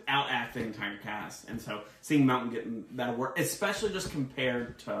 Those two out acting the entire cast. And so seeing Melton getting that award, especially just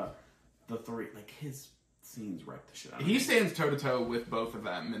compared to the 3, like his scenes wreck the shit out of He stands toe to toe with both of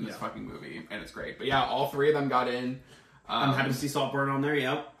them in this fucking movie, and it's great. But yeah, all 3 of them got in. I'm happy to see Saltburn on there.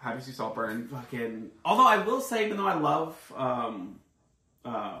 Yep, happy to see Saltburn. Fucking. Although I will say, even though I love,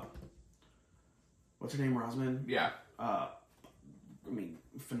 what's her name, Rosamund? Yeah. I mean,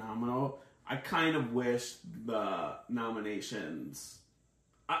 phenomenal. I kind of wish the nominations.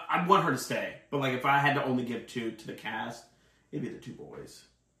 I want her to stay, but like if I had to only give 2 to the cast, it'd be the 2 boys.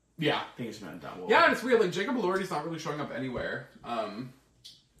 Yeah. I think it's been a double. Yeah, and it's weird. Like, Jacob Elordi's not really showing up anywhere.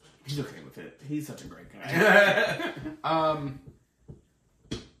 He's okay with it. He's such a great guy.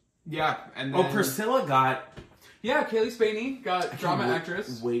 Yeah, and then... Priscilla got... Yeah, Kaylee Spaney got drama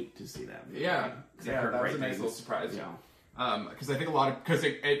actress. Wait to see that movie. Yeah, that was a nice little surprise. Yeah. Because I think because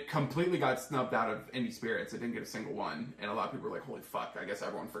it completely got snubbed out of Indie Spirits. It didn't get a single one, and a lot of people were like, "Holy fuck!" I guess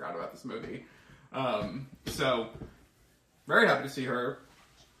everyone forgot about this movie. So very happy to see her.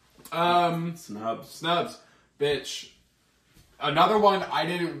 Snubs, bitch. Another one I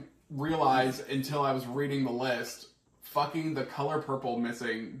didn't realize until I was reading the list. Fucking The Color Purple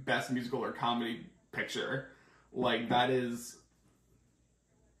missing Best Musical or Comedy Picture. Like, that is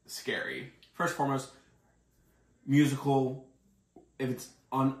scary. First and foremost, musical, if it's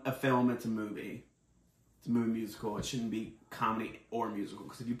on a film, it's a movie. It's a movie musical. It shouldn't be comedy or musical.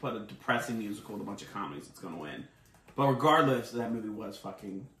 Because if you put a depressing musical with a bunch of comedies, it's going to win. But regardless, that movie was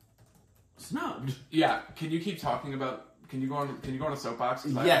fucking snubbed. Yeah. Can you keep talking about... Can you go on a soapbox?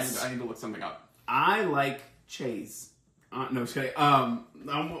 Yes. I need to look something up. I like Chase. No, just kidding. I'm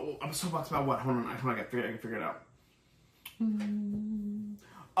a soapbox about what? Hold on. I can figure it out.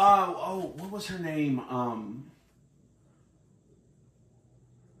 What was her name?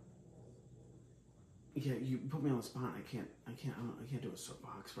 Yeah, you put me on the spot. I can't do a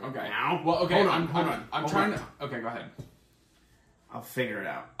soapbox right now. Well, okay. Hold on. I'm trying to. Okay, go ahead. I'll figure it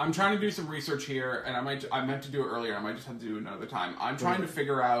out. I'm trying to do some research here, and I meant to do it earlier. I might just have to do it another time. I'm trying to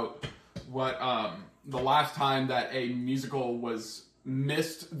figure out what the last time that a musical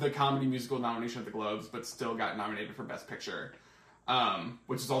missed the comedy musical nomination at the Globes, but still got nominated for Best Picture.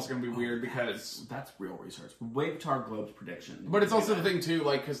 Which is also going to be weird because... That's real research. Wait to our Globes prediction. But it's also the thing, too,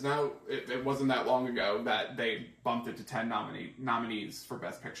 like, because now it wasn't that long ago that they bumped it to 10 nominees for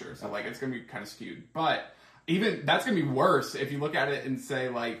Best Picture. So, like, it's going to be kind of skewed. But even that's going to be worse if you look at it and say,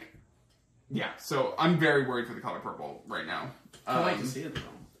 like... Yeah, so I'm very worried for The Color Purple right now. I'd like to see it,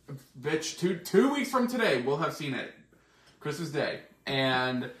 though. Bitch, two weeks from today, we'll have seen it. Christmas Day.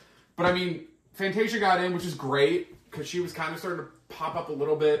 But I mean, Fantasia got in, which is great, because she was kind of starting to pop up a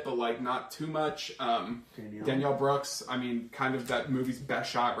little bit, but like not too much. Danielle Brooks, I mean, kind of that movie's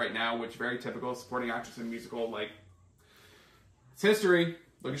best shot right now, which very typical, supporting actress in a musical, like, it's history.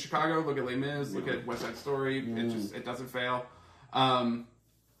 Look at Chicago, look at Les Mis, look at West Side Story, it doesn't fail. Wow,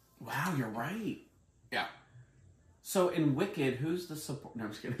 you're right. Yeah. So in Wicked, who's the support? No,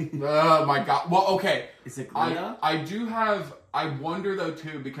 I'm just kidding. Oh my god. Well, okay. Is it Glinda? I do have. I wonder though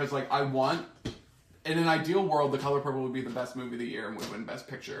too because like I want. In an ideal world, The Color Purple would be the best movie of the year and would win Best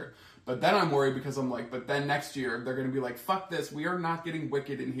Picture. But then I'm worried because I'm like, but then next year they're going to be like, fuck this, we are not getting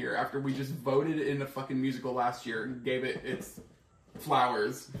Wicked in here after we just voted in a fucking musical last year and gave it its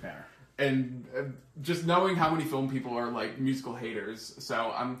flowers. Fair. And just knowing how many film people are like musical haters,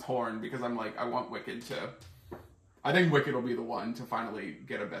 so I'm torn because I'm like, I want Wicked to. I think Wicked will be the one to finally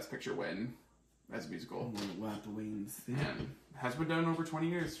get a Best Picture win as a musical. We'll have to wait and see. And has been done over 20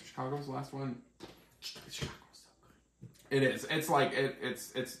 years. Chicago was the last one. Chicago's so good. It is. It's like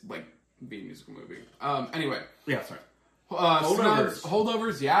it's like being a musical movie. Anyway. Yeah, sorry.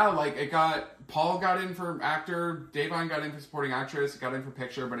 Holdovers, yeah, like it got Paul got in for actor, Davine got in for supporting actress, got in for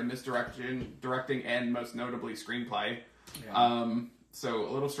picture, but in directing, and most notably screenplay. Yeah. So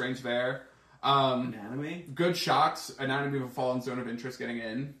a little strange there. Anatomy? Good shocks. Anatomy of a Fall and Zone of Interest getting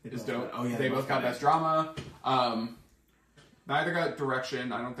in is dope. Oh yeah, they both got best drama. Neither got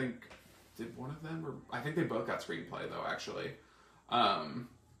direction. I don't think did one of them, or I think they both got screenplay though. Actually,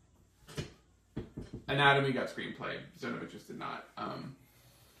 Anatomy got screenplay. Zone of Interest did not.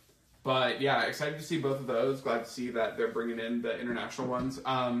 But yeah, excited to see both of those. Glad to see that they're bringing in the international ones.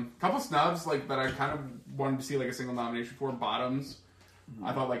 Couple snubs like that I kind of wanted to see like a single nomination for. Bottoms. Mm-hmm.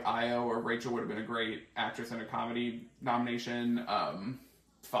 I thought like Io or Rachel would have been a great actress in a comedy nomination.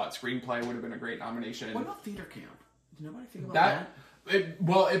 Thought screenplay would have been a great nomination. What about theater camp? Did nobody think about that?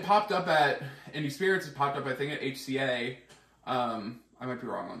 It popped up at Indie Spirits. It popped up, I think, at HCA. I might be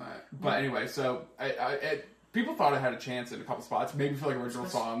wrong on that. But anyway, so people thought it had a chance in a couple spots. Maybe for like original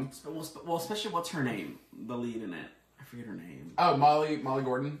song. Well, especially what's her name? The lead in it. I forget her name. Oh, Molly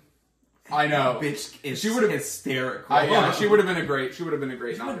Gordon. I know. Bitch is she would have hysterical. Yeah, she would have been a great. She would have been a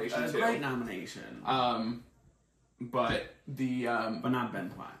great nomination too. Great nomination. But but not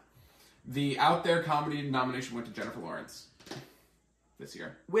Ben Platt. The Out There comedy nomination went to Jennifer Lawrence this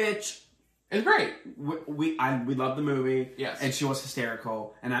year, which is great. We love the movie, yes, and she was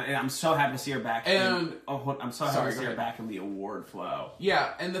hysterical, and I'm so happy to see her back. And I'm so happy to see her back in the award flow.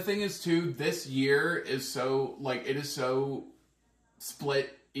 Yeah, and the thing is too, this year is so like it is so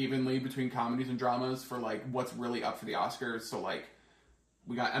split evenly between comedies and dramas for like what's really up for the Oscars. So like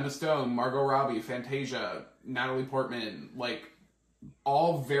we got Emma Stone, Margot Robbie, Fantasia, Natalie Portman, like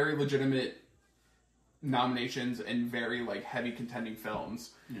all very legitimate nominations and very like heavy contending films.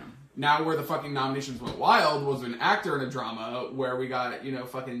 Yeah. Now where the fucking nominations went wild was an actor in a drama where we got,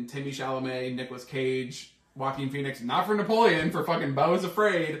 fucking Timmy Chalamet, Nicolas Cage, Joaquin Phoenix, not for Napoleon, for fucking Beau is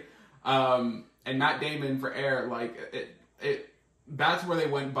Afraid, and Matt Damon for Air. Like it that's where they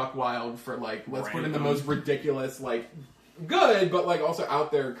went buck wild for like let's put in the most ridiculous like good but like also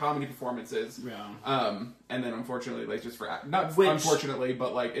out there comedy performances. Yeah. And then unfortunately like just for unfortunately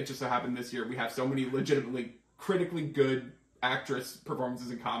but like it just so happened this year we have so many legitimately critically good actress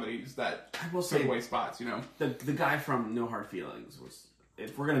performances in comedies that I will say took away spots. The guy from No Hard Feelings was,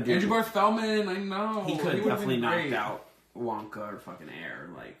 if we're gonna do Andrew Barth Feldman, I know he could have definitely knocked out Wonka or fucking Air.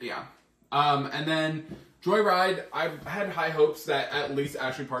 Like yeah. And then Joyride, I had high hopes that at least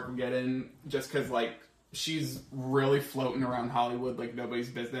Ashley Park would get in, just because, like, she's really floating around Hollywood like nobody's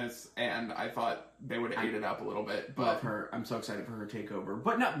business, and I thought they would have ate it up a little bit. But love her. I'm so excited for her takeover.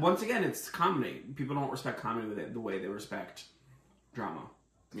 But no, once again, it's comedy. People don't respect comedy with it the way they respect drama.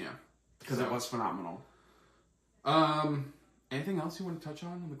 Yeah. Because it was phenomenal. Anything else you want to touch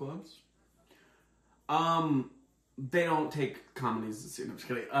on the Globes? They don't take comedies as serious. I'm just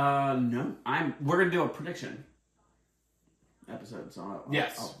kidding. No. We're gonna do a prediction episode, so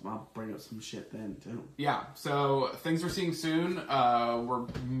I'll bring up some shit then too. Yeah. So things we're seeing soon.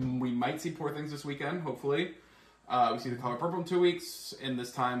 We might see Poor Things this weekend. Hopefully, we see The Color Purple in 2 weeks. In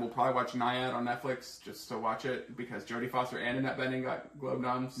this time, we'll probably watch Nyad on Netflix just to watch it because Jodie Foster and Annette Bening got Globe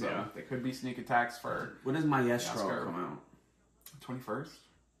noms, so they could be sneak attacks for. When does Maestro come out? 21st,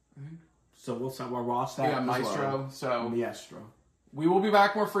 I think. So we'll watch that. Yeah, Maestro. Well. So Maestro. We will be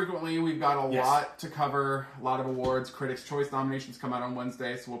back more frequently. We've got a lot to cover, a lot of awards. Critics' Choice nominations come out on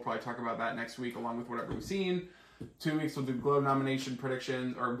Wednesday, so we'll probably talk about that next week along with whatever we've seen. 2 weeks we'll do Globe nomination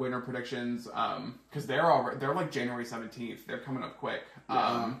predictions or winner predictions because they're like January 17th. They're coming up quick.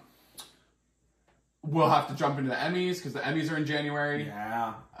 Yeah. We'll have to jump into the Emmys because the Emmys are in January.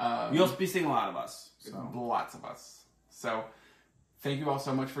 Yeah. You'll be seeing a lot of us. So. Lots of us. So thank you all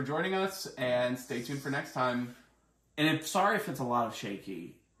so much for joining us, and stay tuned for next time. And sorry if it's a lot of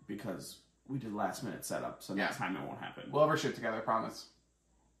shaky, because we did last minute setup, so next time it won't happen. We'll have our shit together, I promise.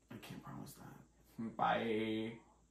 I can't promise that. Bye.